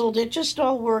of fizzled. It just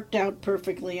all worked out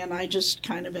perfectly, and I just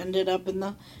kind of ended up in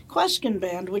the Kweskin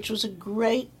Band, which was a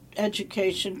great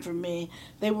education for me.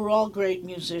 They were all great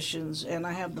musicians, and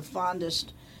I have the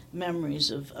fondest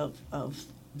memories of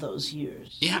those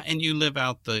years. Yeah, and you live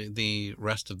out the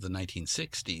rest of the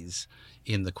 1960s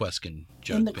in the Kweskin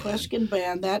Jug Band. In the Kweskin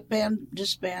Band. That band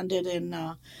disbanded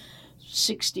in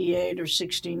 68 or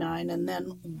 69, and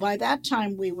then by that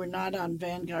time we were not on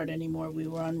Vanguard anymore. We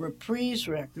were on Reprise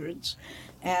Records,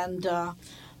 and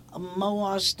Mo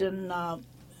Austin,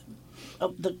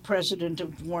 the president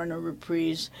of Warner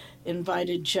Reprise,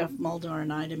 invited Jeff Muldaur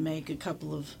and I to make a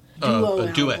couple of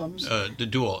albums. The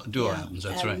duo albums,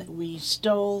 that's right. And we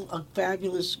stole a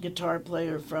fabulous guitar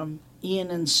player from Ian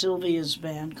and Sylvia's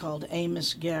band called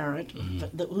Amos Garrett,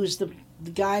 who's the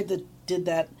guy that did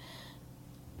that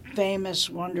famous,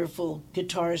 wonderful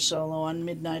guitar solo on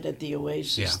Midnight at the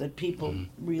Oasis that people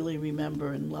really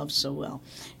remember and love so well.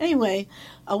 Anyway,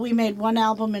 we made one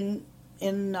album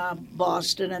in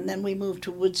Boston, and then we moved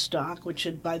to Woodstock, which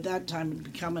had by that time had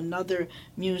become another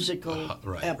musical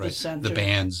epicenter. Right. The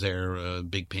bands there,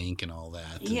 Big Pink and all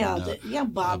that.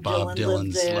 And, Bob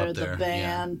Dylan lived there. The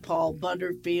band, Paul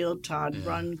Butterfield, Todd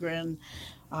Rundgren,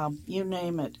 you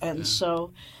name it. And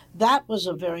so that was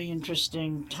a very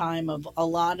interesting time of a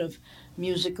lot of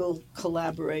musical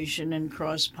collaboration and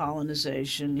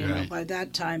cross-pollination. You know, by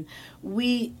that time,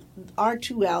 our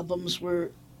 2 albums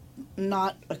were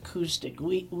not acoustic.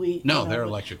 They're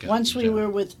electric. Once we were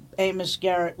with Amos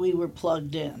Garrett, we were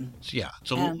plugged in. Yeah,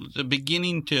 so the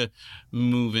beginning to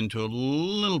move into a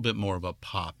little bit more of a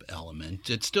pop element.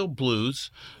 It's still blues.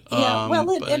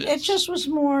 It just was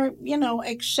more,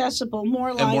 accessible,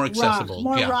 more like rock,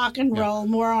 more rock and roll,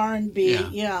 more R&B.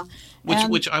 Yeah.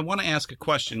 Which I want to ask a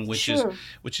question, which is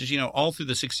all through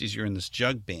the 60s you're in this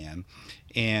jug band,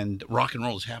 and rock and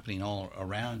roll is happening all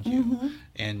around you.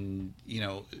 And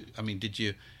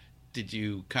did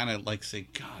you kind of like say,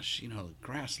 gosh, the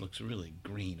grass looks really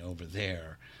green over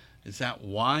there? Is that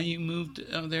why you moved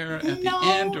there at the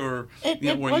end, or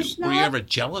were you ever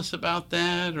jealous about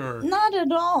that, or not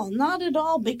at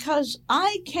all? Because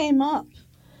I came up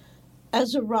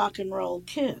as a rock and roll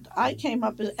kid. I came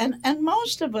up and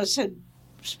most of us had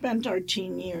spent our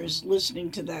teen years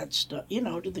listening to that stuff,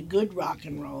 to the good rock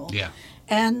and roll. Yeah.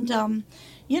 And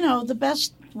the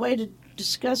best way to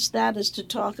discuss that is to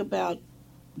talk about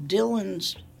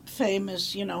Dylan's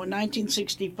famous, in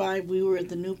 1965 we were at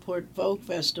the Newport Folk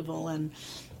Festival, and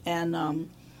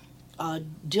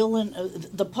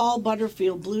Dylan, the Paul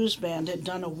Butterfield Blues Band had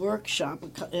done a workshop,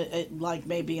 like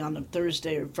maybe on a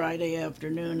Thursday or Friday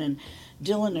afternoon, and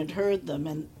Dylan had heard them,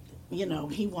 and,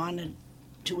 he wanted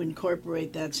to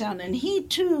incorporate that sound. And he,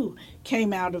 too,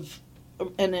 came out of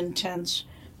an intense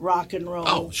rock and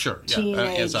roll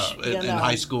teenage, in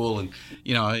high school, and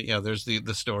there's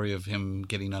the story of him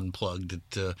getting unplugged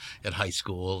at high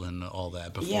school and all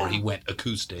that before he went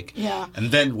acoustic,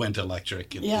 and then went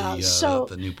electric at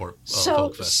the Newport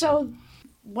Folk Festival. So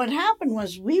what happened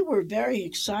was we were very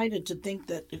excited to think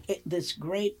that this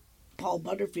great Paul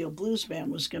Butterfield Blues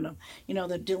Band was going to,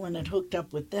 that Dylan had hooked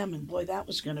up with them, and boy, that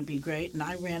was going to be great. And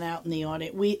I ran out in the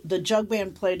audience. The jug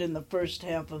band played in the first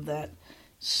half of that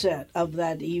set of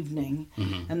that evening,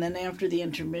 and then after the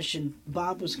intermission,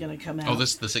 Bob was going to come out. Oh,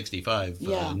 this is the 65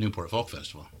 Newport Folk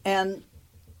Festival. And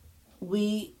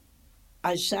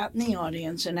I sat in the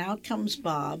audience, and out comes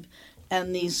Bob,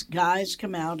 and these guys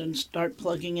come out and start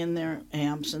plugging in their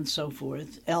amps and so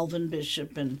forth. Elvin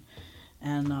Bishop and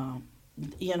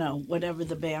whatever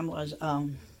the band was,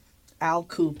 Al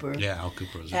Cooper. Yeah, Al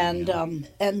Cooper was and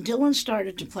Dylan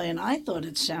started to play, and I thought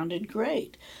it sounded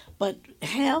great. But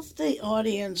half the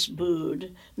audience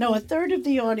booed. No, a third of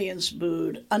the audience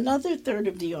booed. Another third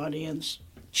of the audience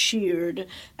cheered.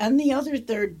 And the other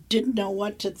third didn't know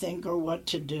what to think or what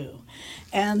to do.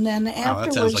 And then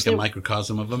afterwards... that sounds like a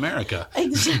microcosm of America.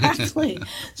 Exactly.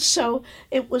 So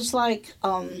it was like...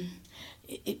 and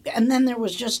then there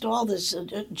was just all this,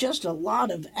 just a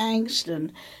lot of angst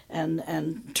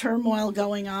and turmoil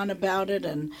going on about it.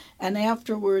 And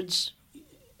afterwards...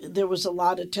 there was a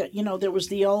lot of, there was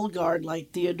the old guard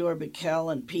like Theodore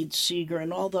Bikel and Pete Seeger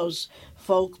and all those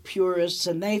folk purists,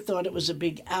 and they thought it was a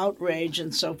big outrage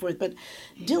and so forth. But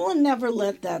Dylan never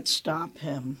let that stop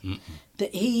him.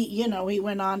 He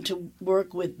went on to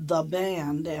work with the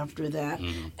band after that.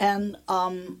 And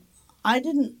I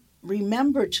didn't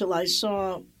remember till I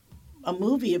saw a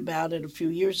movie about it a few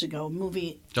years ago,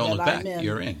 Don't Look Back,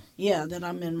 you're in. Yeah, that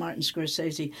I'm in, Martin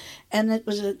Scorsese. And it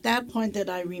was at that point that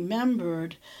I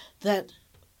remembered that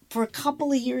for a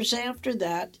couple of years after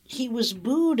that, he was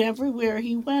booed everywhere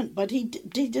he went, but he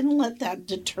didn't let that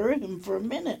deter him for a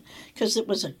minute, because it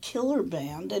was a killer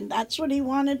band, and that's what he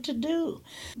wanted to do.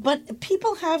 But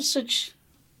people have such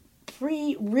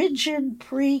rigid,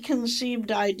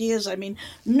 preconceived ideas. I mean,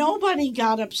 nobody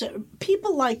got upset.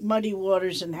 People like Muddy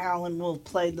Waters and Howlin' Wolf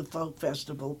played the folk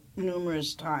festival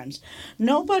numerous times.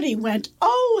 Nobody went,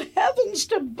 oh, heavens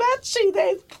to Betsy,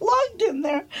 they've plugged in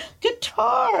their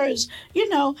guitars.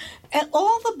 And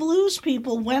all the blues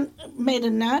people made a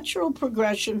natural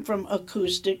progression from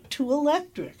acoustic to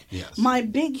electric. Yes. My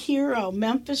big hero,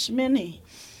 Memphis Minnie,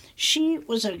 she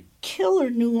was a killer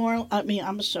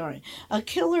a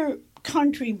killer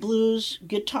country blues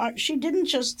guitar. She didn't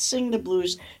just sing the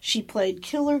blues, she played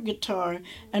killer guitar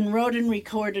and wrote and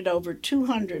recorded over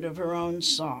 200 of her own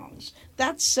songs.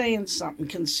 That's saying something,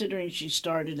 considering she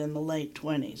started in the late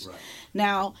 20s. Right.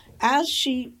 Now, as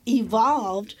she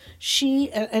evolved,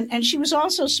 she was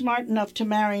also smart enough to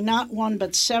marry not one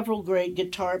but several great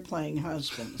guitar-playing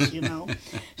husbands,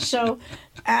 So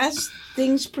as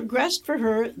things progressed for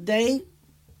her, they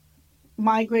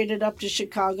migrated up to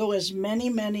Chicago, as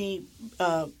many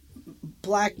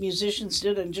black musicians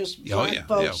did, and just black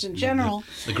folks in general.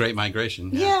 The Great Migration.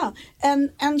 Yeah.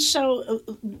 And so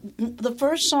the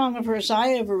first song of hers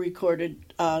I ever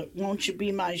recorded, Won't You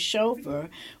Be My Chauffeur,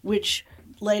 which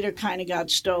later kind of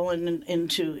got stolen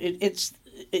into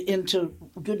into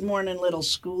Good Morning Little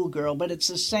Schoolgirl, but it's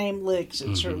the same licks,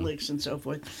 it's her licks and so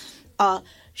forth.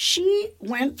 She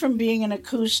went from being an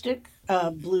acoustic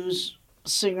blues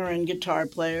singer and guitar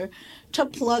player to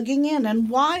plugging in. And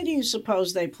why do you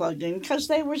suppose they plugged in? Because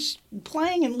they were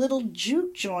playing in little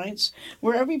juke joints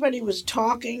where everybody was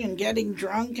talking and getting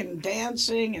drunk and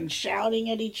dancing and shouting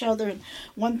at each other and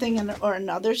one thing or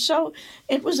another. So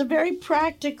it was a very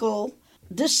practical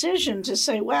decision to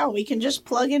say, well, we can just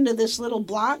plug into this little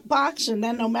block box, and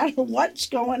then no matter what's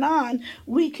going on,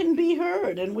 we can be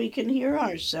heard and we can hear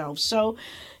ourselves. So,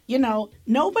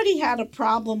 nobody had a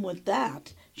problem with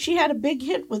that. She had a big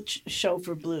hit with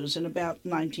Chauffeur Blues in about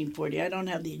 1940. I don't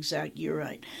have the exact year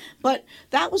right. But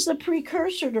that was the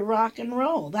precursor to rock and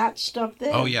roll, that stuff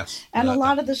there. Oh, yes. And a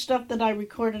lot of the stuff that I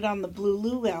recorded on the Blue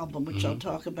Lou album, which I'll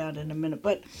talk about in a minute.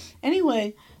 But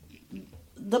anyway,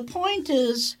 the point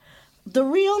is, the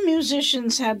real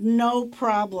musicians had no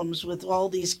problems with all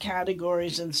these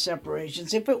categories and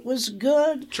separations. If it was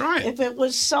good, try it. If it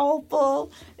was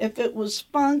soulful, if it was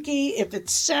funky, if it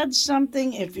said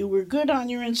something, if you were good on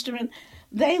your instrument,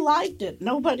 they liked it.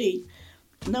 Nobody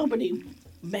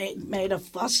made a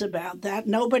fuss about that.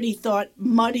 Nobody thought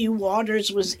Muddy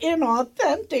Waters was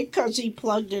inauthentic because he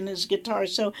plugged in his guitar.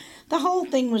 So the whole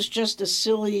thing was just a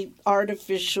silly,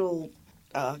 artificial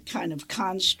kind of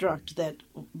construct that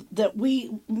we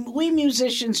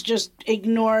musicians just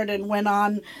ignored and went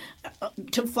on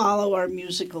to follow our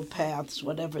musical paths,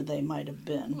 whatever they might have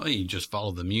been. Well, you just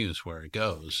follow the muse where it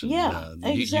goes. And,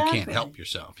 exactly. You can't help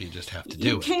yourself. You just have to do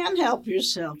it. You can't help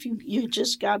yourself. You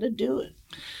just got to do it.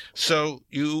 So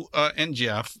you and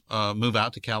Jeff move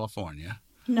out to California.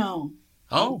 No.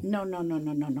 Oh.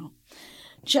 No.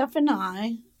 Jeff and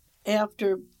I,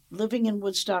 after living in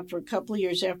Woodstock for a couple of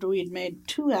years, after we had made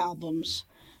 2 albums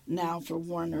now for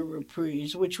Warner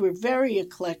Reprise, which were very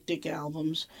eclectic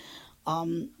albums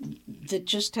that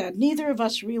just had, neither of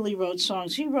us really wrote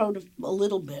songs. He wrote a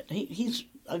little bit. He's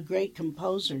a great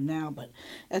composer now, but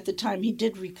at the time he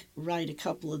did write a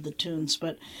couple of the tunes.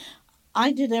 But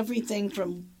I did everything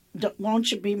from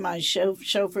Won't You Be My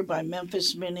Chauffeur by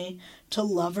Memphis Minnie to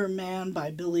Lover Man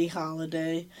by Billie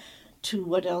Holiday to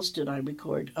what else did I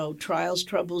record? Oh, Trials,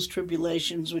 Troubles,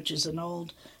 Tribulations, which is an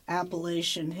old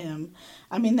Appalachian hymn.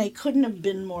 I mean, they couldn't have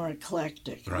been more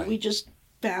eclectic. Right. We just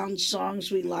found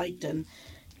songs we liked and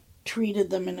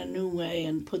treated them in a new way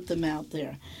and put them out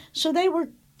there. So they were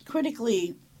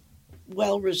critically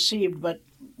well received, but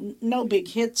no big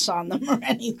hits on them or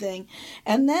anything.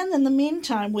 And then in the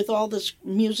meantime, with all this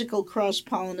musical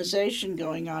cross-pollination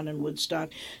going on in Woodstock,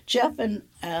 Jeff and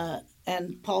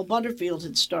Paul Butterfield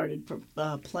had started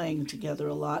playing together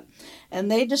a lot, and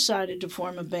they decided to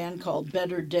form a band called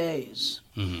Better Days,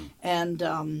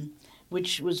 and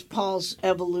which was Paul's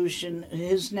evolution,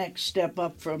 his next step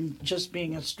up from just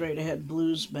being a straight-ahead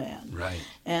blues band. Right.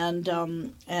 And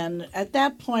at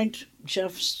that point,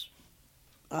 Jeff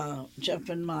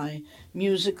and my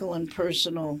musical and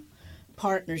personal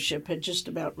partnership had just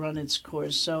about run its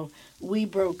course. So we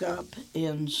broke up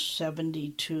in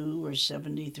 72 or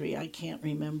 73. I can't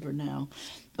remember now.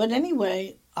 But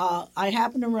anyway, I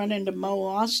happened to run into Mo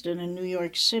Austin in New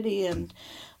York City, and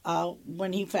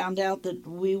when he found out that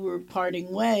we were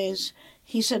parting ways,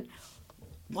 he said,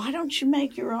 "Why don't you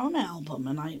make your own album?"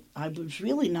 And I was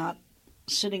really not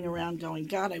sitting around going,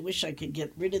 God, I wish I could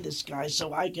get rid of this guy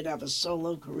so I could have a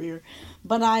solo career.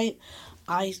 But I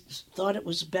thought it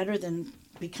was better than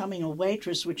becoming a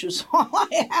waitress, which was all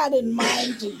I had in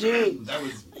mind to do.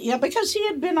 Yeah, because he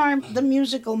had been the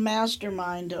musical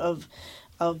mastermind of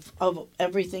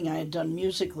everything I had done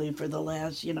musically for the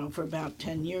last, for about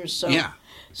 10 years. So, yeah.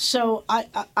 So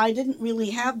I didn't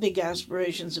really have big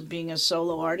aspirations of being a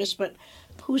solo artist, but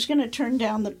who's going to turn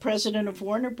down the president of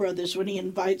Warner Brothers when he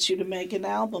invites you to make an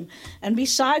album? And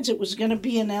besides, it was going to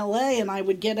be in L.A., and I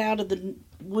would get out of the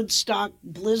Woodstock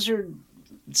blizzard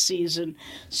season.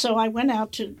 So I went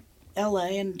out to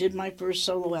L.A. and did my first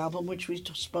solo album, which we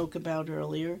spoke about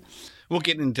earlier. We'll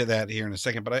get into that here in a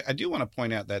second, but I do want to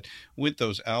point out that with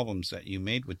those albums that you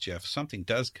made with Jeff, something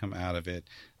does come out of it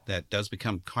that does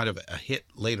become kind of a hit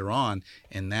later on,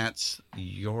 and that's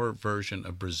your version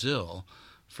of Brazil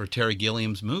for Terry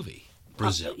Gilliam's movie,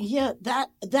 Brazil. Yeah, that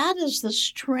is the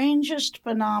strangest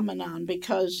phenomenon,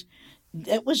 because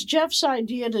it was Jeff's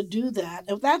idea to do that.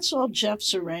 That's all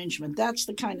Jeff's arrangement. That's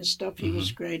the kind of stuff he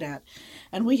was great at.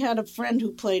 And we had a friend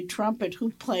who played trumpet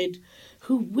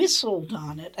who whistled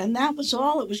on it, and that was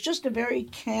all. It was just a very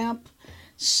camp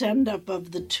send-up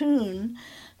of the tune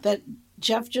that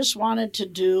Jeff just wanted to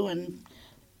do, and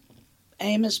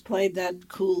Amos played that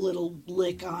cool little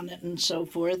lick on it and so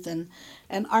forth. And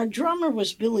our drummer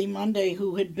was Billy Monday,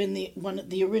 who had been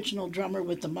the original drummer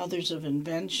with the Mothers of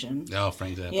Invention. Oh,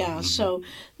 Frank Zappa. Yeah, so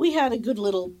we had a good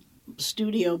little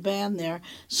studio band there.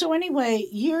 So anyway,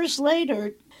 years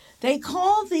later, they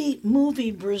call the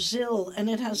movie Brazil, and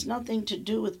it has nothing to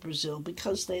do with Brazil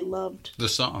because they loved the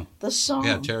song.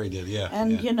 Yeah, Terry did, yeah.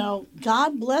 And,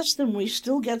 God bless them, we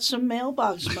still get some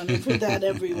mailbox money for that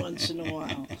every once in a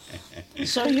while.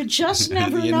 So you just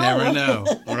never know. You never know.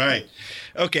 Right.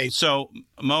 Okay, so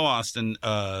Mo Austin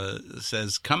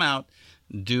says, come out,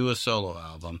 do a solo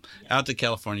album. Yeah. Out to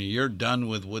California. You're done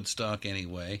with Woodstock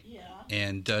anyway. Yeah.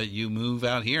 And you move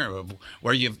out here,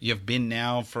 where you've been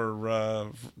now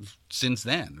for since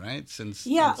then, right?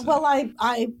 Well,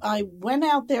 I went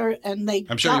out there, and they.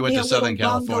 I'm sure you went to Southern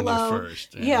California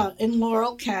first. Yeah, in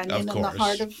Laurel Canyon, in the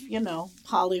heart of Mm-hmm.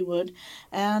 Hollywood,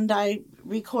 and I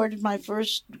recorded my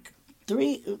first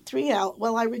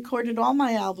Well, I recorded all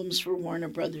my albums for Warner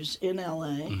Brothers in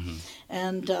L.A.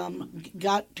 And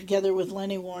got together with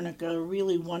Lenny Warnick, a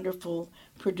really wonderful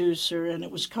producer, and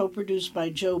it was co-produced by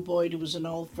Joe Boyd, who was an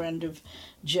old friend of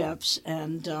Jeff's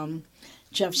and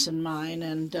mine.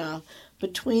 And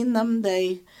between them,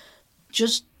 they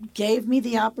just gave me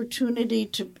the opportunity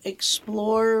to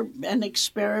explore and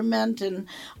experiment. And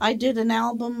I did an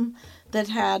album that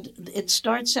it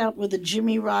starts out with a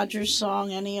Jimmy Rogers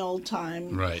song, Any Old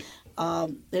Time. Right.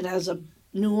 It has a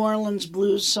New Orleans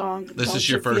blues song. This is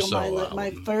your first solo album.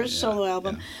 My first solo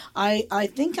album. Yeah. I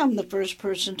think I'm the first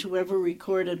person to ever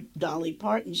record a Dolly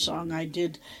Parton song. I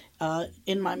did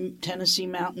in my Tennessee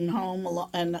mountain home,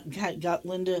 and got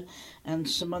Linda and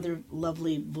some other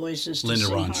lovely voices. Linda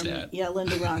Ronstadt. Yeah,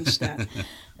 Linda Ronstadt.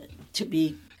 To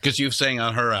be... Because you've sang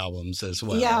on her albums as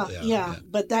well. Yeah.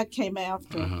 But that came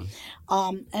after.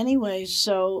 Anyway,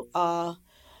 so...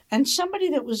 and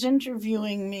somebody that was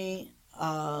interviewing me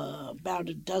about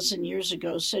a dozen years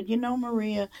ago said, you know,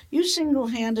 Maria, you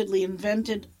single-handedly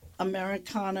invented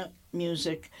Americana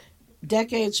music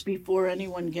decades before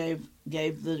anyone gave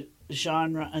the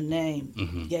genre a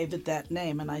name, gave it that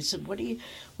name. And I said, what do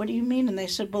you mean? And they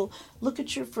said, well, look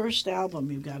at your first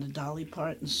album. You've got a Dolly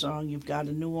Parton song. You've got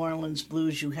a New Orleans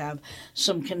blues. You have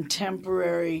some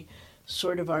contemporary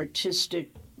sort of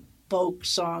artistic folk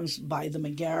songs by the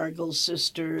McGarrigle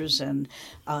sisters and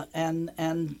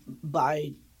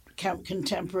by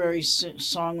contemporary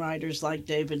songwriters like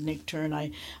David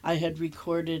Nichtern. I had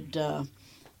recorded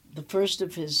the first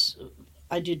of his.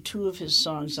 I did two of his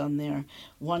songs on there.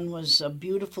 One was a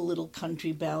beautiful little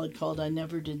country ballad called I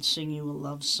Never Did Sing You a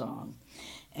Love Song.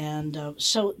 And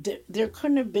so there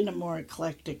couldn't have been a more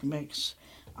eclectic mix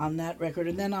on that record.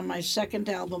 And then on my second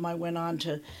album, I went on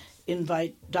to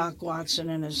invite Doc Watson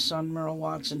and his son Merle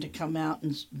Watson to come out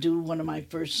and do one of my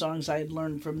first songs I had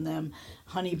learned from them,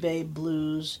 Honey Babe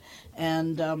Blues,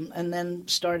 and then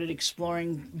started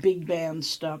exploring big band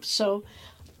stuff. So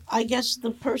I guess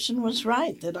the person was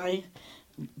right, that I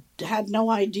had no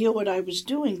idea what I was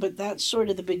doing, but that's sort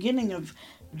of the beginning of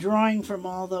drawing from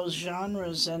all those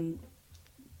genres and,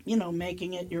 you know,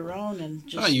 making it your own. And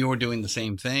just... you were doing the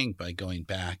same thing by going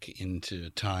back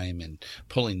into time and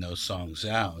pulling those songs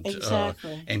out,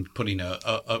 exactly, and putting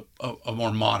a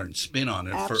more modern spin on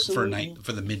it for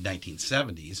the mid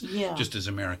 1970s, just as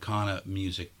Americana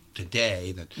music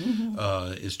today that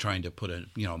is trying to put a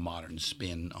modern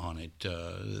spin on it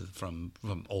from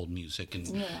old music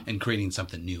and creating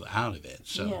something new out of it.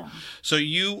 So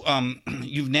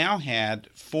you've now had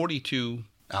 42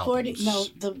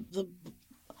 albums. The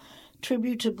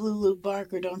tribute to Blue Luke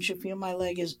Barker, Don't You Feel My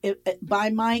Leg, is, by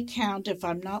my count, if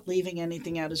I'm not leaving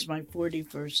anything out, is my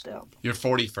 41st album. Your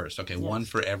 41st. Okay, yes. One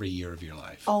for every year of your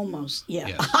life. Almost, yeah.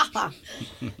 Yes.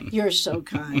 You're so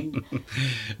kind.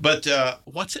 But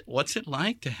what's it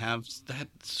like to have that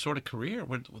sort of career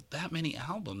with that many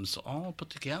albums all put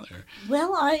together?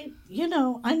 Well, I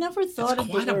never thought it's of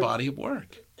quite a body of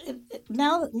work.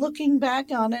 Now, looking back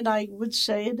on it, I would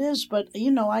say it is, but,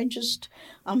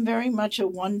 I'm very much a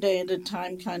one day at a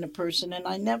time kind of person, and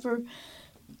I never,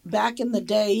 back in the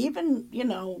day, even,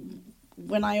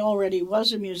 when I already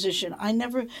was a musician,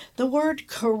 the word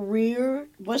career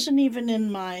wasn't even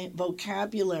in my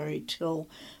vocabulary till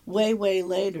way, way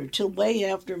later, till way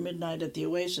after Midnight at the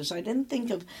Oasis. I didn't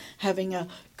think of having a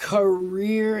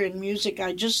career in music.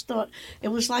 I just thought it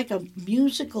was like a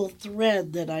musical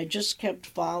thread that I just kept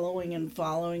following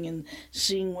and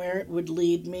seeing where it would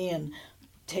lead me, and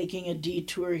taking a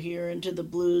detour here into the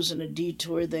blues and a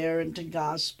detour there into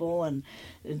gospel. And,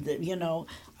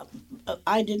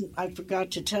 I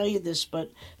forgot to tell you this,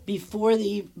 but before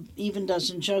the Even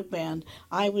Dozen Joke Band,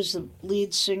 I was the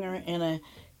lead singer in a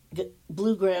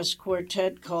bluegrass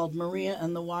quartet called Maria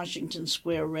and the Washington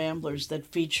Square Ramblers that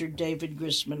featured David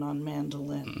Grisman on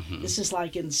mandolin. Mm-hmm. This is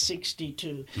like in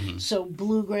 1962. Mm-hmm. So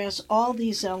bluegrass, all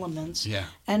these elements,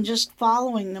 and just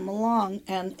following them along.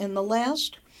 And in the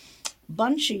last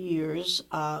bunch of years,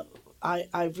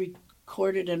 I've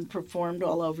recorded and performed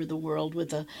all over the world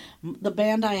with the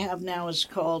band I have now is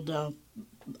called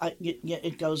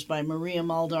it goes by Maria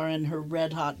Muldaur and her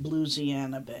Red Hot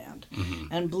Bluesiana Band. Mm-hmm.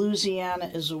 And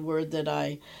Bluesiana is a word that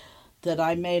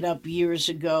I made up years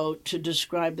ago to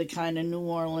describe the kind of New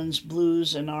Orleans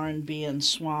blues and R&B and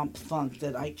swamp funk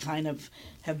that I kind of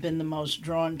have been the most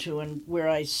drawn to and where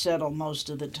I settle most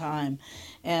of the time.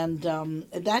 And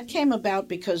that came about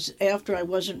because after I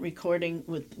wasn't recording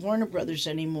with Warner Brothers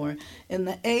anymore, in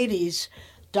the 80s,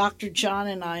 Dr. John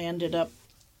and I ended up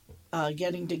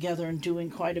getting together and doing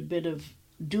quite a bit of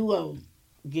duo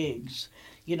gigs.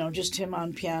 just him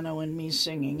on piano and me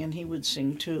singing, and he would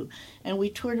sing too. And we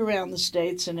toured around the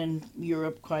States and in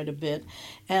Europe quite a bit,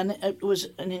 and it was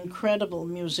an incredible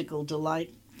musical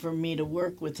delight for me to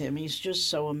work with him. He's just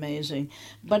so amazing,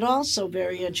 but also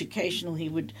very educational. He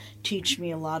would teach me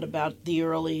a lot about the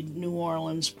early New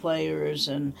Orleans players,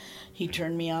 and he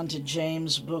turned me on to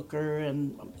James Booker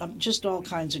and just all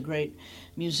kinds of great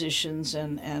musicians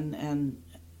and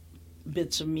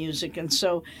bits of music. And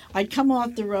so I'd come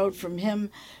off the road from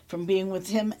being with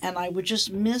him, and I would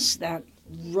just miss that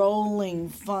rolling,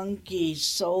 funky,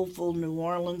 soulful New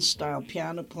Orleans style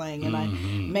piano playing, and I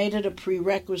made it a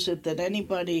prerequisite that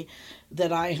anybody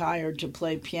that I hired to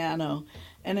play piano,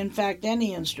 and in fact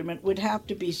any instrument, would have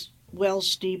to be well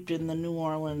steeped in the New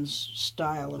Orleans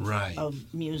style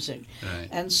of music. Right.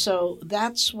 And so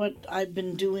that's what I've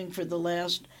been doing for the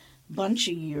last bunch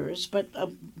of years. But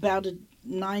about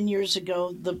 9 years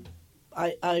ago,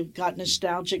 I got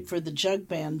nostalgic for the jug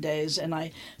band days, and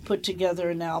I put together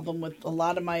an album with a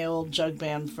lot of my old jug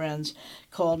band friends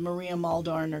called Maria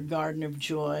Muldarner, Garden of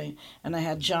Joy, and I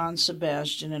had John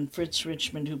Sebastian and Fritz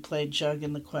Richmond, who played jug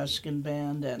in the Queskin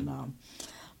Band, and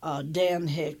Dan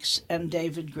Hicks and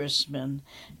David Grisman,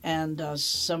 and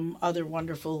some other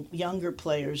wonderful younger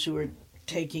players who are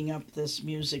taking up this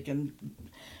music and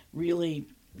really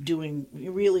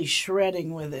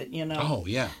shredding with it, Oh,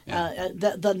 yeah.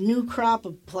 The new crop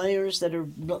of players that are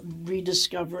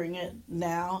rediscovering it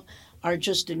now are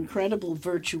just incredible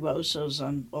virtuosos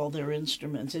on all their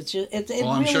instruments. It's just, it well,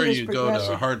 I'm really sure is you go to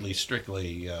progressive. Hardly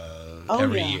Strictly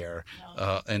every year,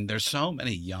 and there's so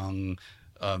many young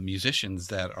musicians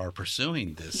that are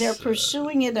pursuing this. They're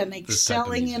pursuing it and this type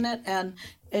of excelling in music. it, and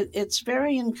it's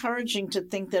very encouraging to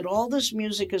think that all this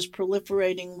music is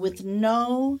proliferating with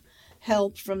no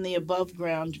help from the above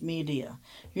ground media.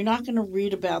 You're not going to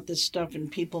read about this stuff in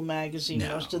People magazine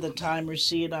most of the time or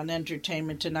see it on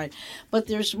Entertainment Tonight. But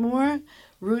there's more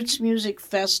roots music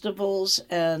festivals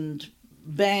and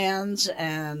bands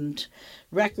and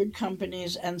record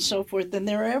companies and so forth than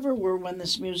there ever were when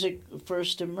this music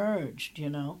first emerged,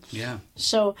 Yeah.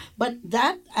 So, but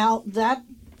that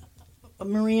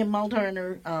Maria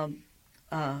Muldarner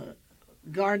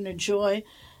Garden of Joy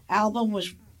album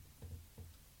was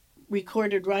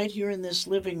recorded right here in this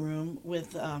living room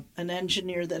with an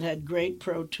engineer that had great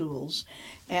Pro Tools.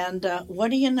 And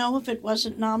what do you know, if it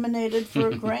wasn't nominated for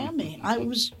a Grammy? I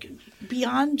was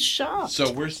beyond shocked.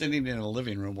 So we're sitting in a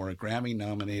living room where a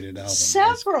Grammy-nominated album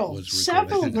Several was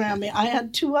recorded. Grammy. I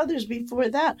had 2 others before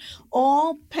that,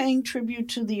 all paying tribute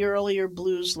to the earlier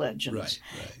blues legends.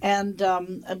 Right.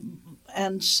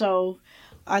 And so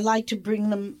I like to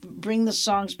bring the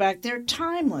songs back. They're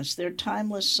timeless. They're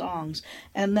timeless songs,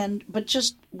 but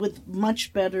just with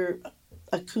much better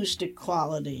acoustic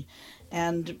quality,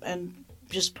 and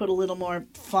just put a little more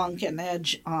funk and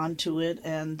edge onto it,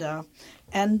 and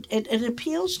it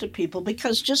appeals to people,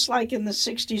 because just like in the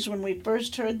 60s when we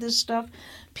first heard this stuff,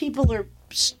 people are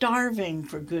starving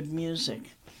for good music.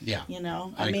 Yeah, I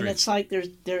mean, agree. it's like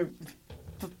they're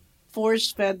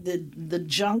force fed the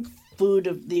junk food,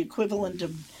 of the equivalent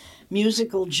of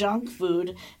musical junk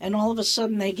food, and all of a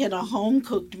sudden they get a home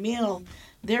cooked meal.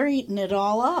 They're eating it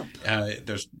all up.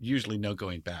 There's usually no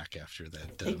going back after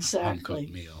that Exactly.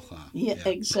 home-cooked meal. Huh? Yeah,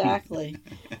 exactly.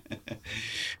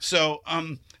 So,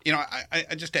 I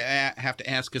just have to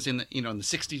ask, because in the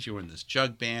 60s you were in this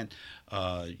jug band.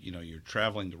 You're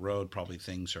traveling the road. Probably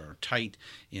things are tight.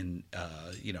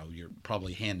 You're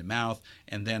probably hand to mouth.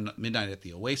 And then Midnight at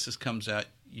the Oasis comes out.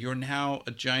 You're now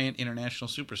a giant international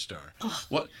superstar.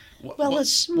 What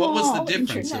was the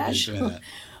difference of you doing that?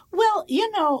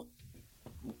 Well,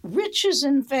 riches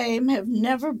and fame have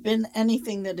never been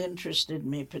anything that interested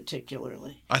me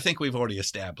particularly. I think we've already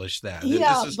established that.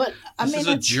 Yeah, this is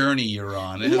a journey you're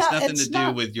on. It has nothing to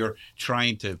do with your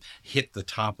trying to hit the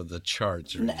top of the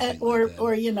charts or anything like that.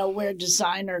 Or wear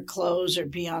designer clothes or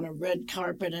be on a red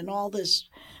carpet and all this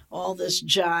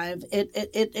jive.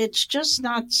 It's just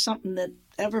not something that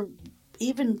ever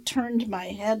even turned my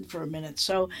head for a minute.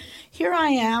 So here I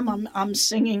am. I'm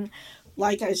singing,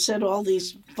 like I said, all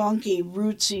these funky,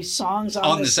 rootsy songs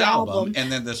on this album,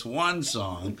 and then this one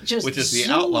song, just which is the zooms,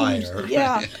 outlier.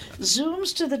 Yeah,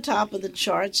 zooms to the top of the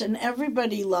charts, and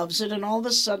everybody loves it. And all of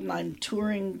a sudden, I'm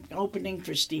touring, opening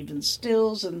for Stephen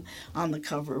Stills, and on the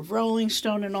cover of Rolling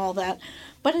Stone, and all that.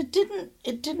 But it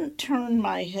didn't turn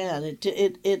my head.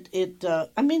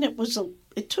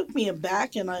 It took me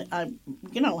aback, and I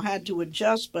had to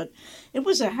adjust, but it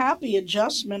was a happy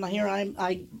adjustment. Here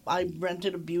I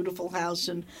rented a beautiful house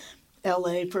in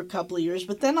L.A. for a couple of years,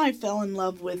 but then I fell in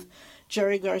love with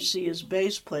Jerry Garcia's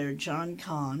bass player, John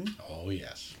Kahn. Oh,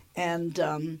 yes. And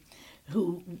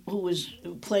who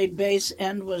played bass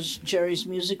and was Jerry's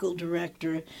musical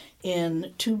director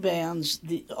in two bands,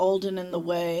 the Olden and the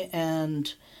Way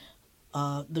and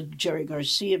the Jerry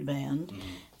Garcia Band.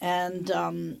 And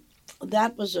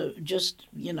that was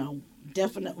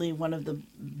definitely one of the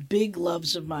big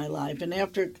loves of my life. And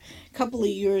after a couple of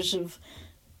years of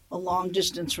a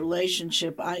long-distance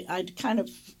relationship, I'd kind of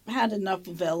had enough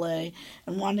of L.A.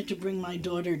 and wanted to bring my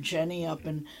daughter Jenny up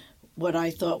in what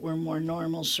I thought were more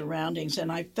normal surroundings.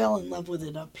 And I fell in love with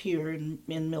it up here in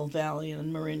Mill Valley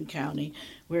in Marin County,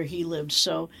 where he lived.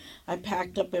 So I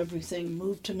packed up everything,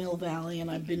 moved to Mill Valley,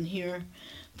 and I've been here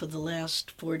for the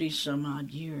last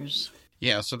 40-some-odd years.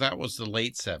 Yeah, so that was the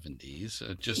late 70s,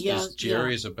 as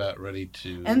Jerry's about ready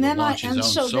to launch his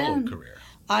own solo career.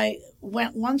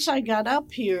 Once I got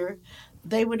up here,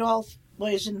 they would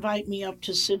always invite me up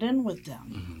to sit in with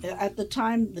them. Mm-hmm. At the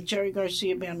time, the Jerry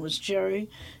Garcia Band was Jerry,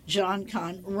 John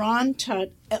Kahn, Ron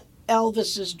Tutt,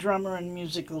 Elvis's drummer and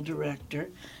musical director.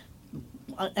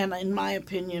 And in my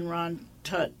opinion, Ron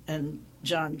Tutt and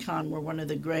John Kahn were one of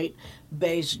the great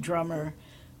bass drummer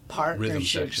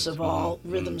partnerships of all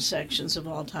rhythm sections of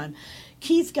all time.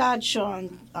 Keith Godshaw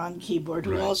on keyboard,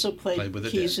 who also played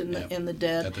keys in the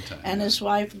Dead, at the time, and his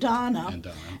wife Donna.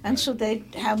 And so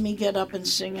they'd have me get up and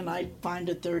sing, and I'd find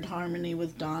a third harmony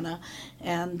with Donna.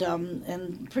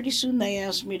 And pretty soon they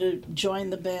asked me to join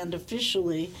the band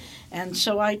officially, and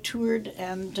so I toured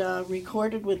and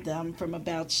recorded with them from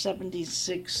about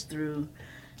 76 through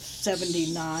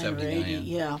 79 or 80.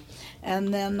 Yeah.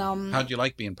 And then how'd you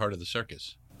like being part of the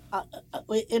circus?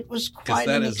 It was quite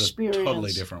an experience. Because that is a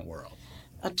totally different world.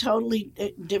 A totally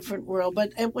different world,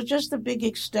 but it was just a big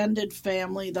extended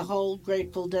family, the whole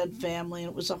Grateful Dead family.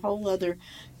 It was a whole other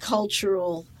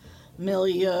cultural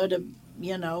milieu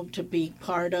to be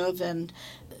part of. And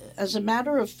as a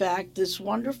matter of fact, this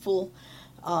wonderful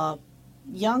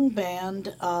young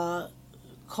band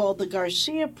called the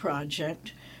Garcia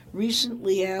Project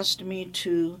recently asked me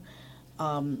to,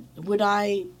 would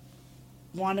I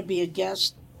want to be a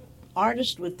guest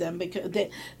artist with them, because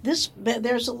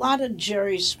there's a lot of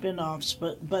Jerry spin-offs,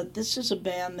 but this is a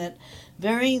band that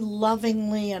very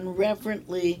lovingly and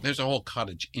reverently. There's a whole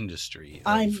cottage industry.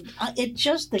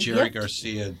 Jerry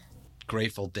Garcia,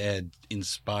 Grateful Dead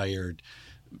inspired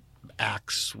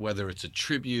acts, whether it's a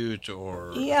tribute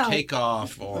or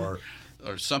takeoff or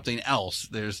something else.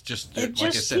 There's like I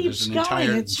said, there's an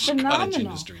entire cottage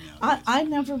industry now. I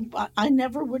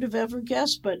never would have ever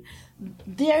guessed, but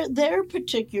their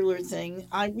particular thing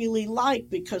I really like,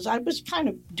 because I was kind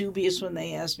of dubious when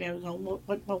they asked me. I was going,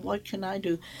 what can I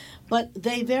do? But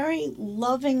they very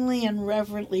lovingly and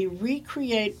reverently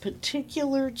recreate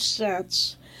particular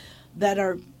sets that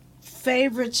are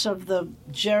favorites of the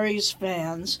Jerry's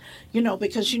fans,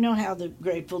 because you know how the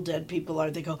Grateful Dead people are.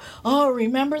 They go, oh,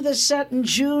 remember the set in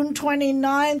June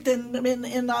 29th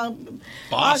in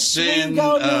Boston,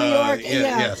 Oswego, New York?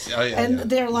 Yes. Oh, yeah,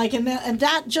 they're like, and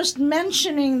that just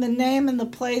mentioning the name and the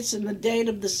place and the date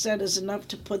of the set is enough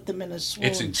to put them in a swoon.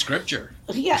 It's in scripture.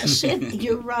 Yes,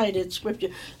 you're right, it's scripture.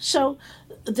 So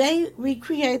they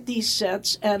recreate these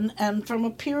sets and from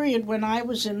a period when I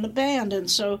was in the band, and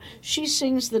so she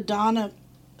sings the Donna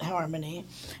harmony,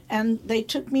 and they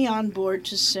took me on board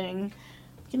to sing,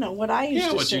 what I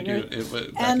used to sing.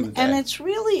 And it's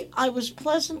really, I was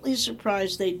pleasantly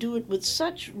surprised. They do it with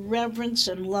such reverence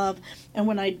and love. And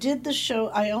when I did the show,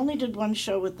 I only did one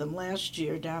show with them last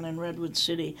year down in Redwood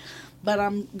City, but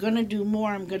I'm going to do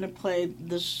more. I'm going to play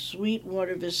the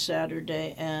Sweetwater this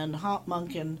Saturday and Hot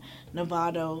Monk in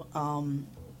Novato on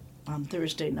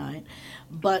Thursday night.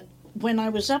 But when I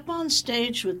was up on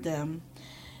stage with them,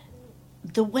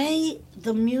 the way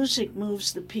the music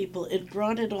moves the people, it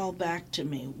brought it all back to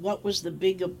me. What was the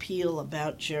big appeal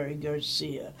about Jerry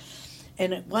Garcia?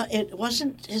 And it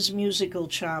wasn't his musical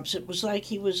chops. It was like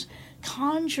he was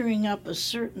conjuring up a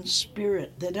certain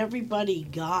spirit that everybody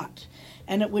got.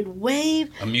 And it would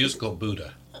wave. A musical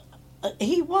Buddha.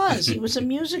 He was a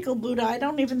musical Buddha. I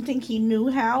don't even think he knew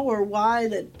how or why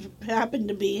that happened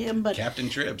to be him. But Captain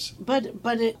Tribs. But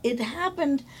it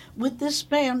happened with this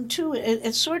band too.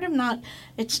 It's sort of not.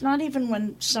 It's not even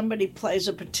when somebody plays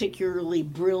a particularly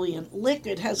brilliant lick.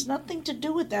 It has nothing to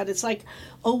do with that. It's like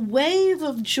a wave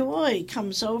of joy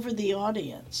comes over the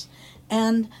audience,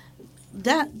 and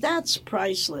that's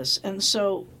priceless. And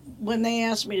so when they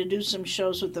asked me to do some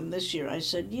shows with them this year, I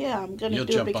said, yeah, I'm going to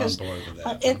do it because on board with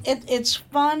that. It's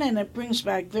fun and it brings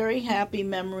back very happy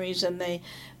memories. And the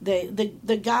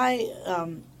guy,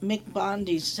 Mick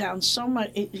Bondi, sounds so much,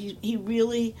 he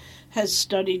really has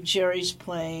studied Jerry's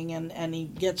playing and he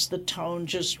gets the tone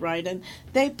just right. And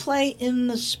they play in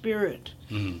the spirit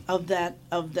of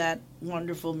that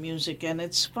wonderful music, and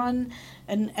it's fun.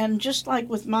 And just like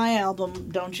with my album,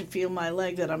 Don't You Feel My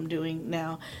Leg, that I'm doing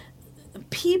now,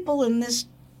 people in this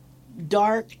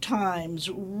dark times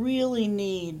really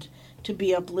need to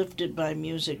be uplifted by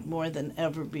music more than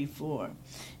ever before.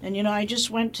 And I just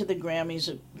went to the Grammys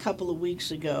a couple of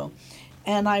weeks ago,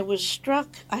 and I was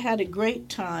struck. I had a great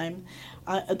time.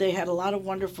 They had a lot of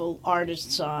wonderful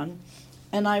artists on,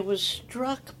 and I was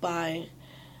struck by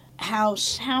how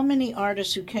many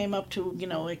artists who came up to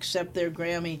accept their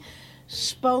Grammy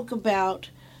spoke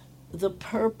about the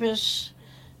purpose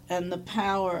and the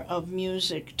power of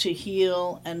music to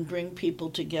heal and bring people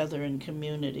together in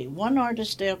community, one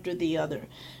artist after the other.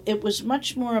 It was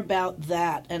much more about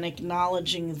that and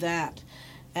acknowledging that.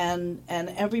 And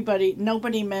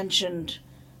nobody mentioned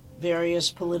various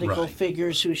political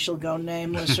figures who shall go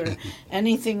nameless or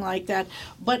anything like that.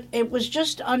 But it was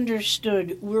just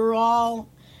understood we're all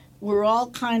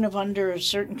kind of under a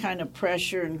certain kind of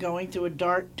pressure and going through a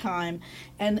dark time,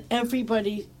 and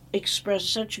everybody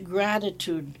expressed such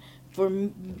gratitude for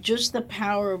just the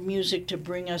power of music to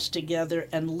bring us together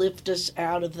and lift us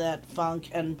out of that funk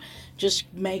and just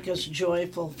make us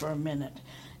joyful for a minute.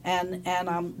 And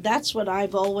that's what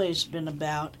I've always been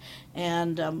about,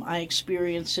 and I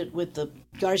experience it with the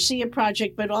Garcia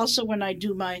Project, but also when I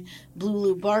do my Blue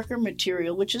Lou Barker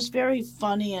material, which is very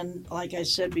funny and, like I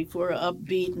said before,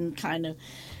 upbeat and kind of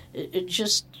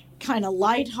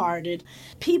lighthearted.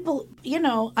 People,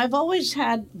 I've always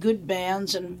had good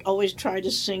bands and always tried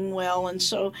to sing well, and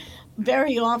so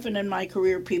very often in my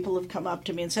career, people have come up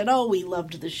to me and said, oh, we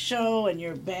loved the show, and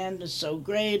your band is so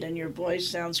great, and your voice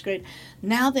sounds great.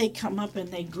 Now they come up and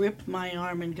they grip my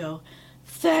arm and go,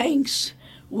 thanks,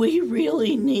 we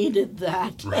really needed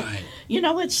that. Right.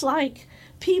 It's like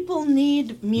people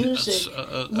need music,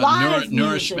 live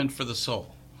nourishment music. For the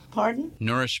soul. Pardon?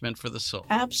 Nourishment for the soul.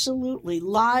 Absolutely.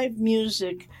 Live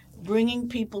music, bringing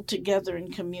people together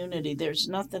in community. There's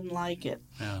nothing like it.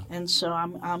 Yeah. And so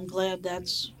I'm glad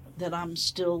that I'm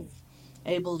still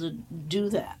able to do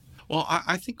that. Well,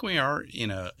 I think we are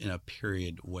in a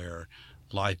period where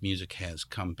live music has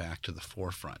come back to the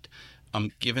forefront.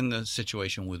 Given the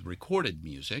situation with recorded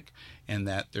music, and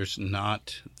that there's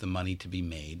not the money to be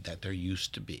made that there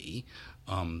used to be,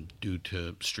 due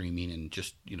to streaming and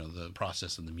just the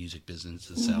process of the music business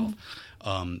itself.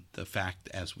 The fact,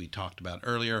 as we talked about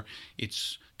earlier,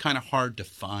 it's kind of hard to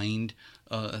find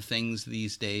things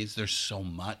these days. There's so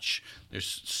much.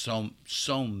 There's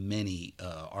so many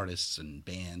artists and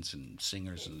bands and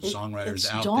singers and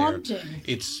songwriters out daunting. There.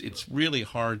 It's really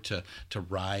hard to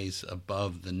rise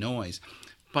above the noise.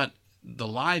 But the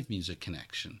live music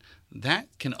connection, that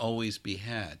can always be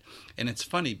had. And it's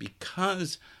funny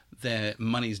because the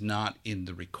money's not in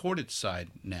the recorded side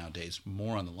nowadays,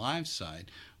 more on the live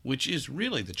side, which is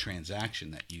really the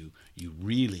transaction that you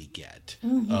really get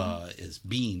is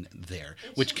being there,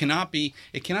 which cannot be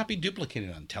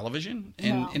duplicated on television,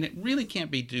 and it really can't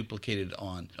be duplicated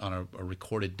on a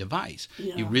recorded device.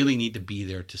 Yeah. You really need to be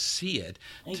there to see it,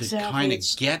 to kind of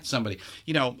get somebody.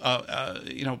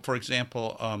 For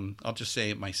example, I'll just say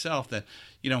it myself that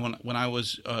when I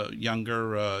was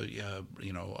younger,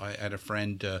 I had a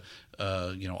friend.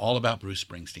 All about Bruce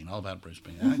Springsteen.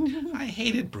 I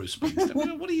hated Bruce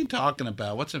Springsteen. What are you talking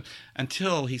about?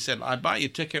 Until he said, I bought you a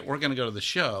ticket. We're going to go to the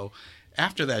show.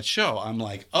 After that show, I'm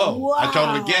like, oh, wow. I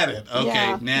totally get it.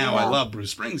 Okay, now I love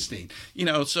Bruce Springsteen.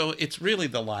 So it's really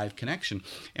the live connection.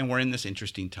 And we're in this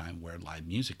interesting time where live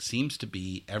music seems to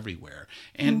be everywhere.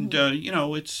 And,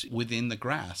 it's within the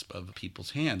grasp of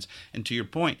people's hands. And to your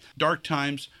point, dark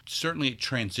times, certainly a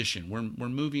transition. We're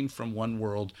moving from one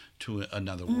world to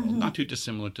another world, not too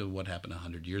dissimilar to what happened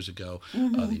 100 years ago.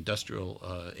 The industrial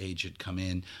age had come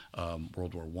in.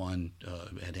 World War I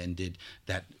had ended.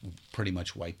 That pretty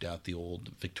much wiped out the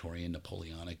old Victorian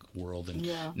Napoleonic world, and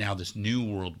now this new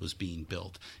world was being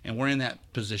built, and we're in that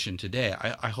position today.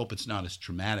 I hope it's not as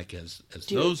traumatic as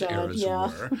those eras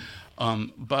were,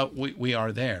 but we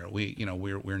are there.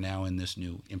 We're now in this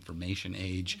new information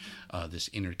age, this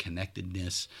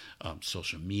interconnectedness,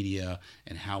 social media,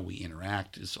 and how we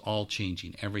interact is all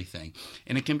changing everything.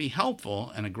 And it can be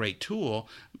helpful and a great tool,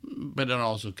 but it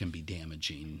also can be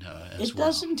damaging as well.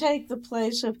 It doesn't take the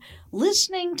place of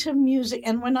listening to music.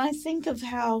 And when I think of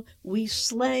how we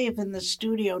slave in the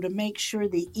studio to make sure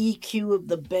the EQ of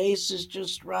the bass is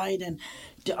just right, and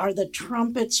are the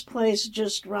trumpets placed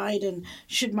just right, and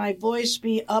should my voice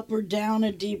be up or down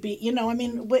a dB? You know, I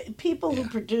mean, people who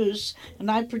produce,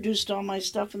 and I produced all my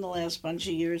stuff in the last bunch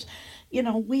of years, you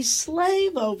know, we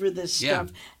slave over this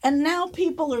stuff. And now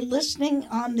people are listening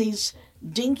on these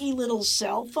dinky little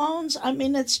cell phones. I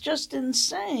mean, it's just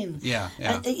insane. Yeah.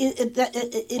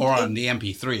 Or on the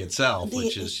MP3 itself,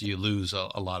 which is you lose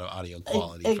a lot of audio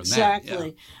quality from that.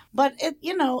 Exactly. But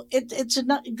it's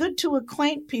good to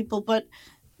acquaint people, but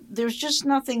there's just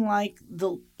nothing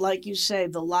like you say,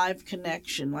 the live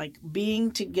connection, like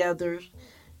being together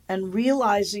and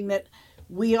realizing that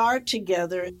we are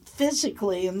together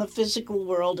physically in the physical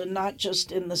world and not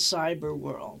just in the cyber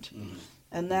world. Mm.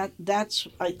 And that's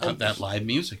that live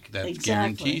music that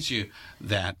guarantees you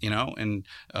that, you know. And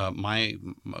I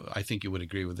think you would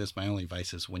agree with this. My only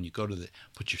advice is when you go to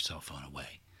put your cell phone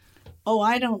away. Oh,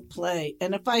 I don't play.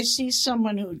 And if I see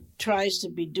someone who tries to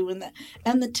be doing that,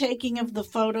 and the taking of the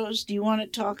photos, do you want to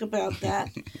talk about that?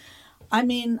 I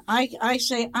mean, I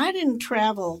say I didn't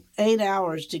travel 8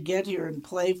 hours to get here and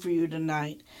play for you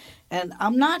tonight. And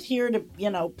I'm not here to,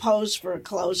 pose for a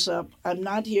close-up. I'm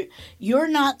not here. You're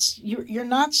not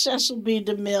Cecil B.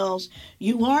 DeMille.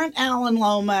 You aren't Alan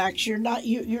Lomax. You're not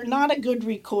a good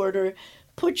recorder.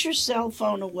 Put your cell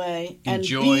phone away and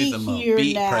enjoy the here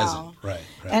be now. Present.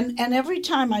 Right. And every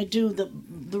time I do,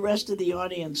 the rest of the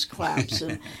audience claps,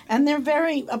 and they're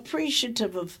very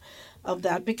appreciative of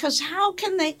that, because how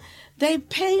can they've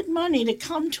paid money to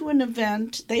come to an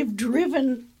event, they've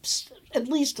driven at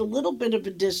least a little bit of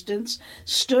a distance,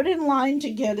 stood in line to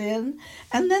get in,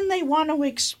 and then they want to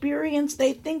experience,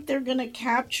 they think they're going to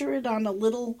capture it on a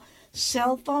little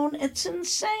cell phone. It's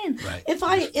insane. Right. If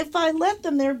I let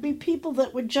them, there'd be people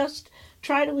that would just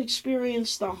try to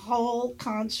experience the whole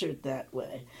concert that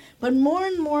way. But more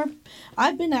and more,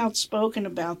 I've been outspoken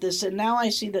about this, and now I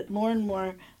see that more and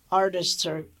more artists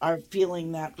are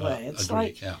feeling that way. It's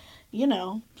agreed,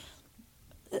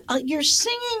 you're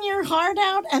singing your heart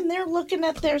out and they're looking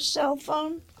at their cell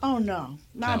phone. Oh no,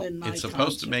 not in my It's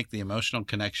supposed to make the emotional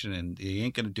connection, and you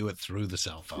ain't going to do it through the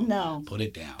cell phone. No. Put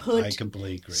it down. I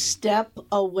completely agree. Step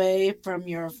away from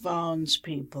your phones,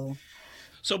 people.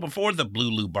 So before the Blue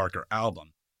Lou Barker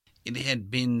album, it had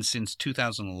been since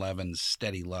 2011's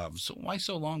Steady Love. So why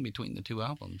so long between the two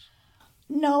albums?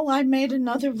 No, I made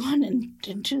another one in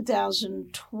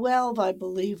 2012, I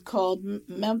believe, called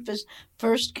Memphis.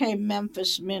 First came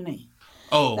Memphis Mini.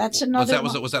 Oh, that's another.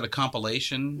 Was that a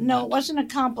compilation? No, it wasn't a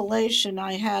compilation.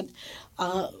 I had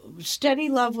Steady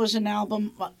Love was an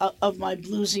album of my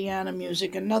Bluesiana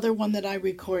music. Another one that I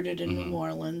recorded in New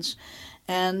Orleans,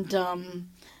 and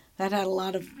that had a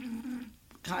lot of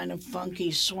kind of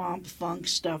funky swamp funk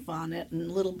stuff on it, and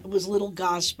it was a little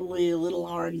gospel-y, a little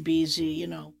R&B-y,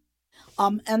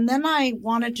 And then I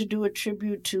wanted to do a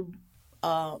tribute to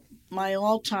my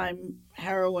all-time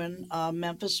heroine,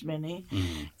 Memphis Minnie.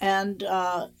 Mm-hmm. And,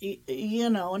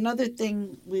 another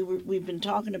thing we've been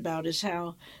talking about is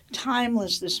how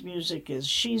timeless this music is.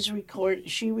 She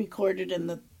recorded in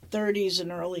the 30s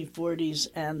and early 40s,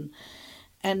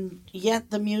 and yet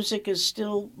the music is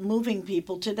still moving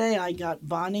people today. I got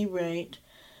Bonnie Raitt,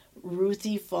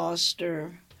 Ruthie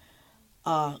Foster,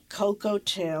 Coco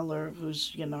Taylor,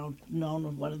 who's known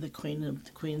as one of the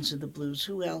queens of the blues.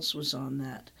 Who else was on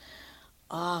that?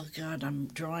 Oh God, I'm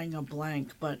drawing a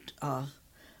blank. But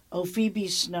Phoebe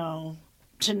Snow,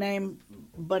 to name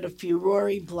but a few.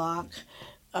 Rory Block.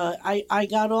 I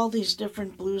got all these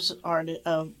different blues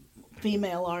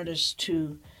female artists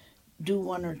to do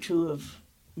one or two of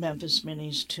Memphis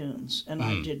Minnie's tunes, and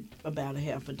I did about a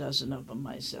half a dozen of them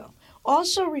myself.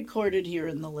 Also recorded here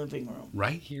in the living room.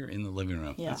 Right here in the living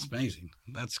room. Yeah. That's amazing.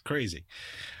 That's crazy.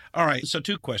 All right, so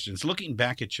two questions. Looking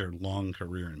back at your long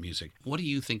career in music, what do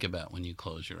you think about when you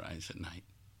close your eyes at night?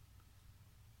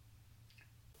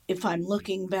 If I'm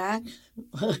looking back,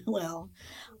 well,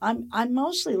 I'm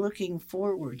mostly looking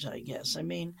forwards, I guess. I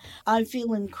mean, I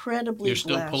feel incredibly blessed.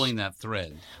 You're still pulling that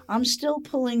thread. I'm still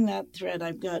pulling that thread.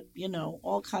 I've got,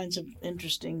 all kinds of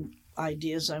interesting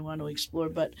ideas I want to explore,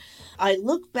 but I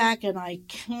look back and I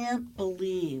can't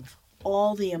believe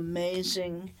all the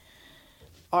amazing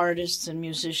artists and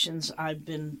musicians I've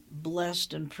been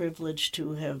blessed and privileged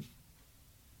to have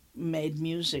made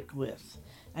music with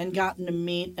and gotten to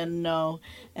meet and know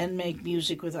and make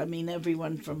music with. I mean,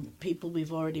 everyone from people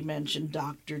we've already mentioned,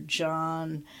 Dr.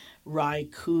 John, Ry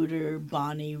Cooder,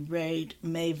 Bonnie Raitt,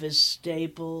 Mavis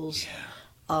Staples.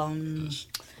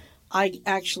 I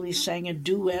actually sang a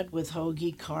duet with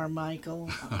Hoagie Carmichael.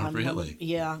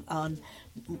 Really? On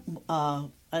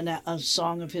a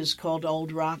song of his called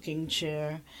 "Old Rocking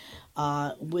Chair."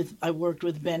 I worked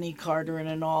with Benny Carter in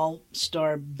an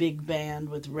all-star big band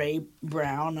with Ray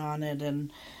Brown on it,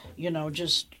 and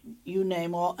just you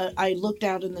name all. I looked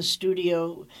out in the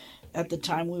studio at the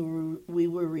time we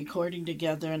were recording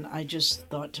together, and I just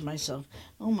thought to myself,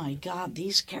 oh my God,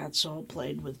 these cats all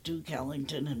played with Duke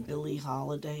Ellington and Billie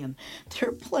Holiday, and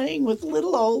they're playing with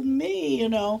little old me,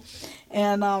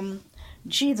 and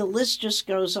gee, the list just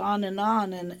goes on, and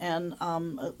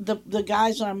the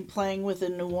guys I'm playing with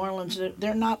in New Orleans,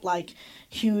 they're not like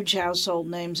huge household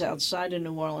names outside of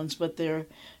New Orleans, but they're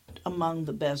among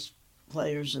the best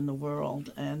players in the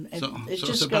world, and it just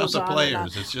it's about goes the on players. and on.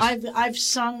 It's just... I've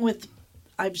sung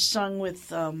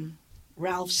with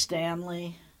Ralph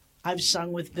Stanley. I've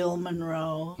sung with Bill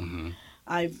Monroe. Mm-hmm.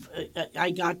 I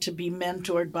got to be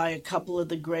mentored by a couple of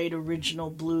the great original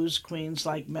blues queens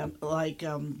like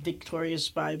Victoria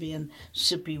Spivey and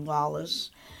Sippy Wallace.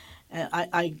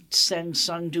 I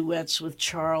sung duets with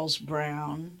Charles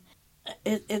Brown.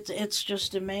 It's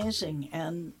just amazing,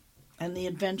 and the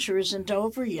adventure isn't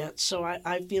over yet, so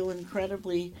I feel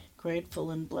incredibly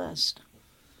grateful and blessed.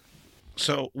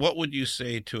 So what would you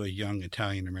say to a young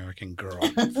Italian-American girl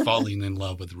falling in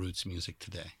love with roots music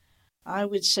today? I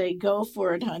would say go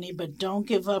for it, honey, but don't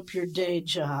give up your day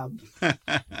job.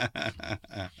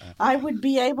 I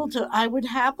would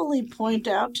happily point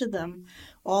out to them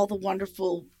all the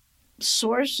wonderful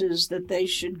sources that they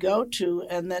should go to,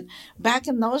 and that back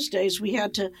in those days we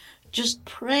had to just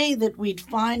pray that we'd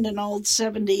find an old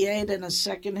 78 in a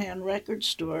secondhand record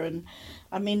store. And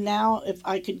I mean, now if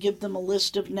I could give them a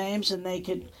list of names and they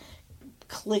could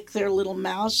click their little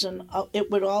mouse and it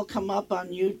would all come up on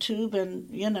YouTube, and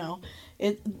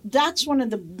that's one of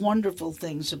the wonderful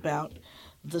things about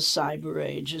the cyber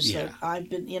age is that I've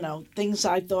been, things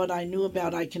I thought I knew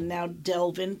about, I can now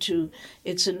delve into.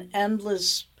 It's an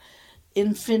endless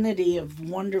infinity of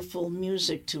wonderful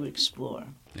music to explore.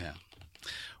 Yeah.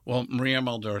 Well, Maria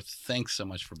Muldaur, thanks so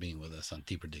much for being with us on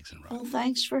Deeper Digs in Rock. Well,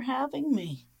 thanks for having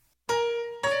me.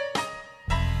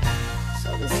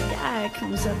 So this guy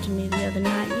comes up to me the other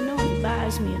night, he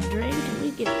buys me a drink, and we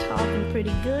get talking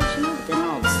pretty good, but then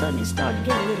all of a sudden he started to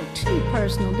get a little too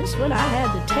personal. This is what I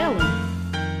had to tell him.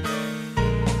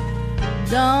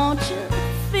 Don't you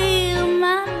feel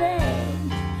my leg?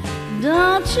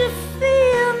 Don't you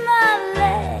feel my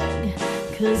leg?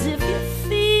 'Cause if you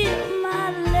feel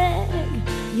my leg,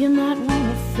 you might want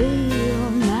to feel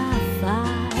my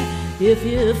thigh. If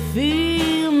you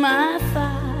feel my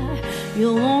thigh,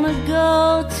 you'll want to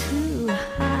go too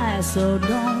high. So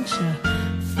don't you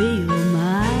feel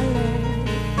my leg?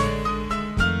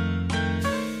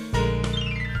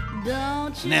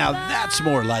 Don't you Now that's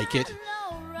more like it.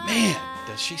 Man,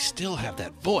 does she still have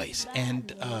that voice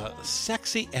and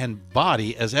sexy and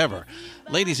body as ever.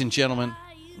 Ladies and gentlemen,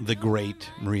 the great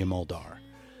Maria Muldaur.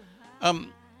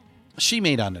 She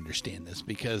may not understand this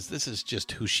because this is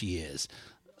just who she is.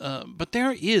 But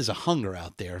there is a hunger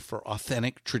out there for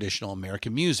authentic, traditional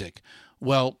American music.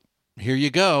 Well, here you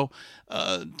go.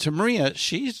 To Maria,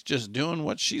 she's just doing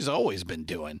what she's always been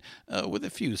doing, with a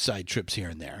few side trips here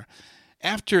and there.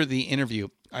 After the interview,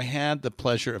 I had the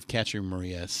pleasure of catching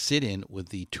Maria sit in with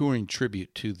the touring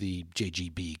tribute to the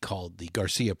JGB called the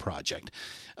Garcia Project,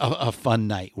 a fun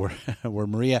night where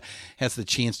Maria has the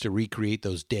chance to recreate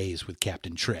those days with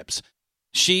Captain Trips.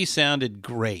 She sounded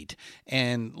great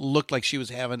and looked like she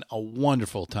was having a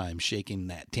wonderful time shaking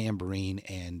that tambourine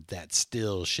and that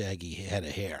still shaggy head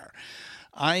of hair.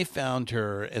 I found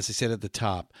her, as I said at the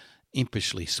top,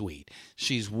 impishly sweet.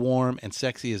 She's warm and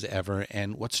sexy as ever,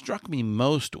 and what struck me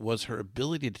most was her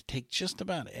ability to take just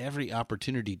about every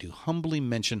opportunity to humbly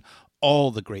mention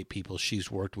all the great people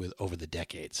she's worked with over the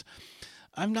decades.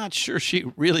 I'm not sure she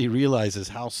really realizes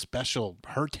how special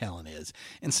her talent is,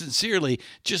 and sincerely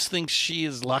just thinks she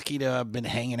is lucky to have been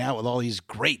hanging out with all these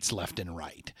greats left and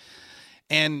right.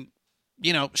 And,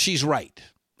 she's right.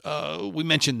 We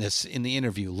mentioned this in the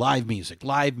interview. Live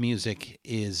music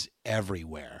is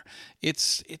everywhere.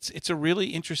 It's a really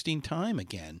interesting time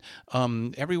again.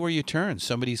 Everywhere you turn,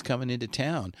 somebody's coming into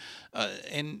town,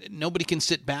 and nobody can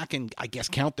sit back and, I guess,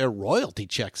 count their royalty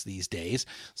checks these days.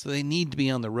 So they need to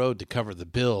be on the road to cover the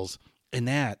bills, and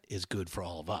that is good for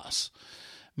all of us.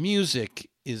 Music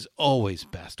is always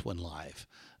best when live.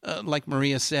 Like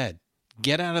Maria said,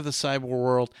 get out of the cyber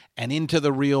world and into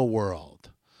the real world.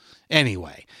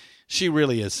 Anyway, She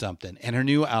really is something. And her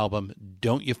new album,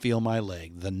 Don't You Feel My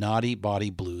Leg, The Naughty Body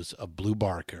Blues of Blue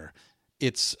Barker.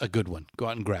 It's a good one. Go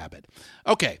out and grab it.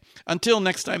 Okay, until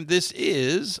next time, this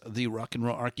is the Rock and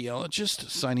Roll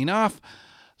Archaeologist signing off.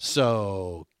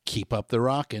 So keep up the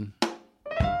rockin'.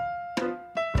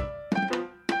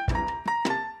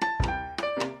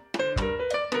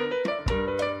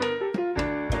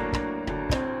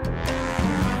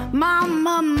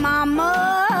 Mama,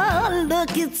 mama,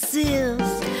 look at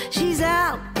Sis. She's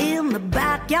out in the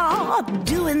backyard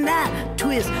doing that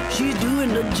twist. She's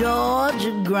doing the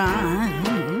Georgia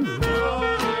grind.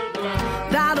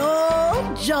 That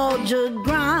old Georgia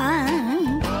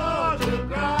grind.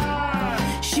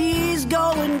 She's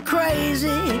going crazy,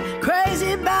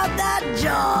 crazy about that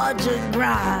Georgia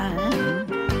grind.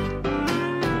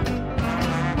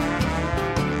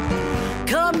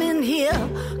 Come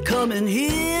in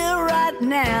here right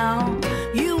now.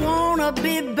 You wanna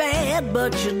be bad,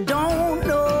 but you don't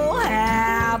know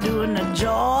how. Doing the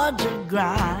Georgia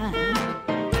grind.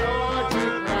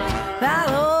 That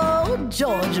old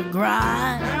Georgia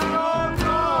grind.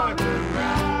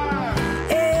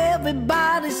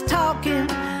 Everybody's talking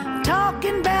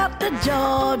about the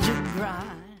Georgia grind.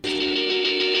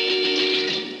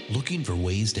 Looking for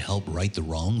ways to help right the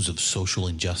wrongs of social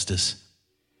injustice?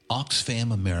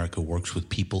 Oxfam America works with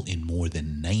people in more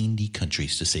than 90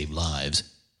 countries to save lives,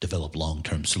 develop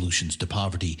long-term solutions to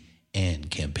poverty,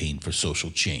 and campaign for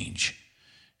social change.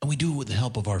 And we do it with the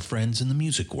help of our friends in the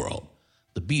music world.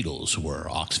 The Beatles were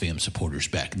Oxfam supporters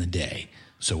back in the day,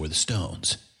 so were the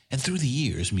Stones. And through the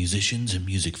years, musicians and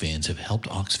music fans have helped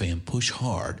Oxfam push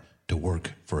hard to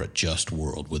work for a just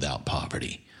world without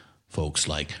poverty. Folks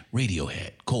like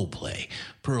Radiohead, Coldplay,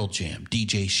 Pearl Jam,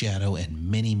 DJ Shadow,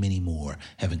 and many, many more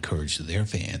have encouraged their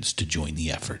fans to join the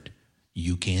effort.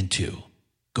 You can too.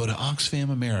 Go to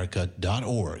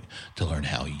oxfamamerica.org to learn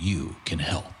how you can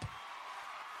help.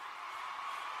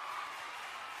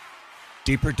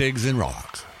 Deeper Digs in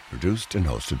Rock, produced and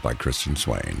hosted by Christian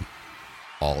Swain.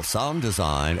 All sound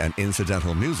design and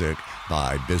incidental music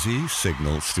by Busy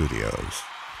Signal Studios.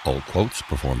 All quotes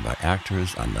performed by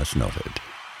actors unless noted.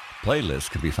 Playlists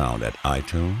can be found at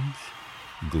iTunes,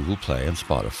 Google Play, and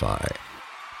Spotify.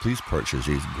 Please purchase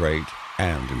these great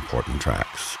and important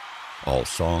tracks. All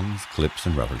songs, clips,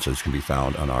 and references can be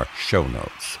found on our show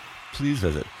notes. Please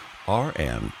visit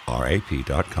rnrap.com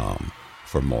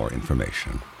for more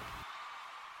information.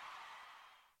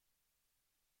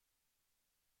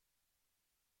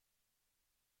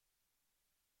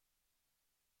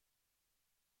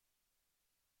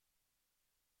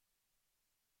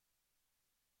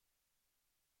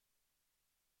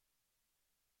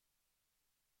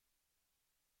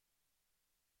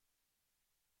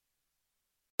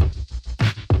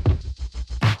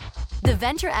 The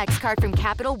Venture X card from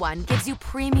Capital One gives you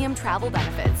premium travel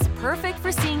benefits, perfect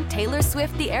for seeing Taylor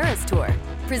Swift The Eras Tour.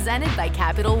 Presented by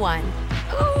Capital One.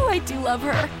 Ooh, I do love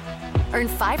her. Earn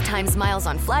 5 times miles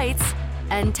on flights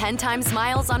and 10 times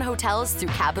miles on hotels through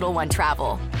Capital One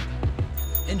Travel.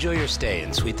 Enjoy your stay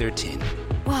in Suite 13.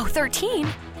 Whoa, 13?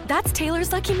 That's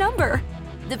Taylor's lucky number.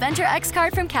 The Venture X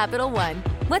card from Capital One.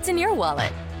 What's in your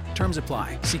wallet? Terms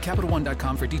apply. See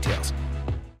CapitalOne.com for details.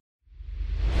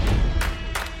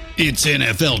 It's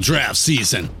NFL draft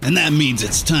season, and that means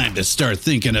it's time to start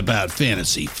thinking about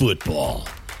fantasy football.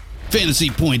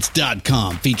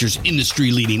 FantasyPoints.com features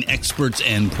industry-leading experts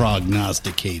and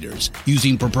prognosticators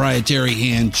using proprietary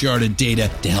hand-charted data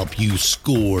to help you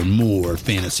score more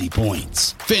fantasy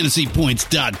points.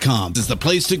 FantasyPoints.com is the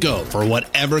place to go for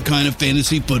whatever kind of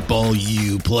fantasy football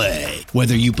you play.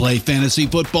 Whether you play fantasy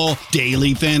football,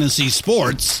 daily fantasy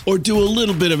sports, or do a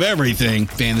little bit of everything,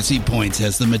 Fantasy Points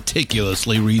has the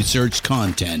meticulously researched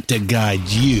content to guide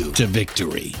you to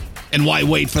victory. And why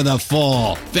wait for the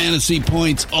fall? Fantasy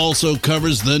Points also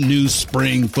covers the new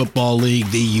spring football league,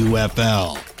 the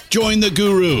UFL. Join the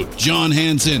guru, John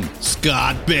Hansen,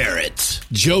 Scott Barrett,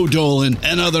 Joe Dolan,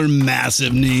 and other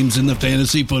massive names in the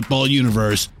fantasy football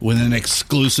universe with an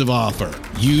exclusive offer.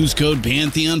 Use code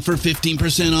Pantheon for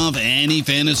 15% off any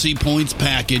Fantasy Points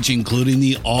package, including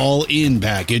the all-in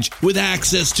package, with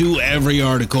access to every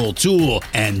article, tool,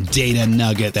 and data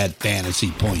nugget that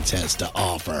Fantasy Points has to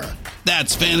offer.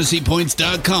 That's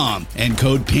FantasyPoints.com and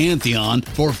code Pantheon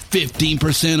for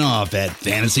 15% off at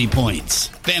Fantasy Points.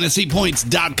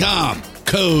 FantasyPoints.com,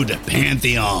 code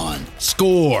Pantheon.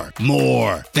 Score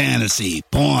more fantasy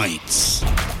points.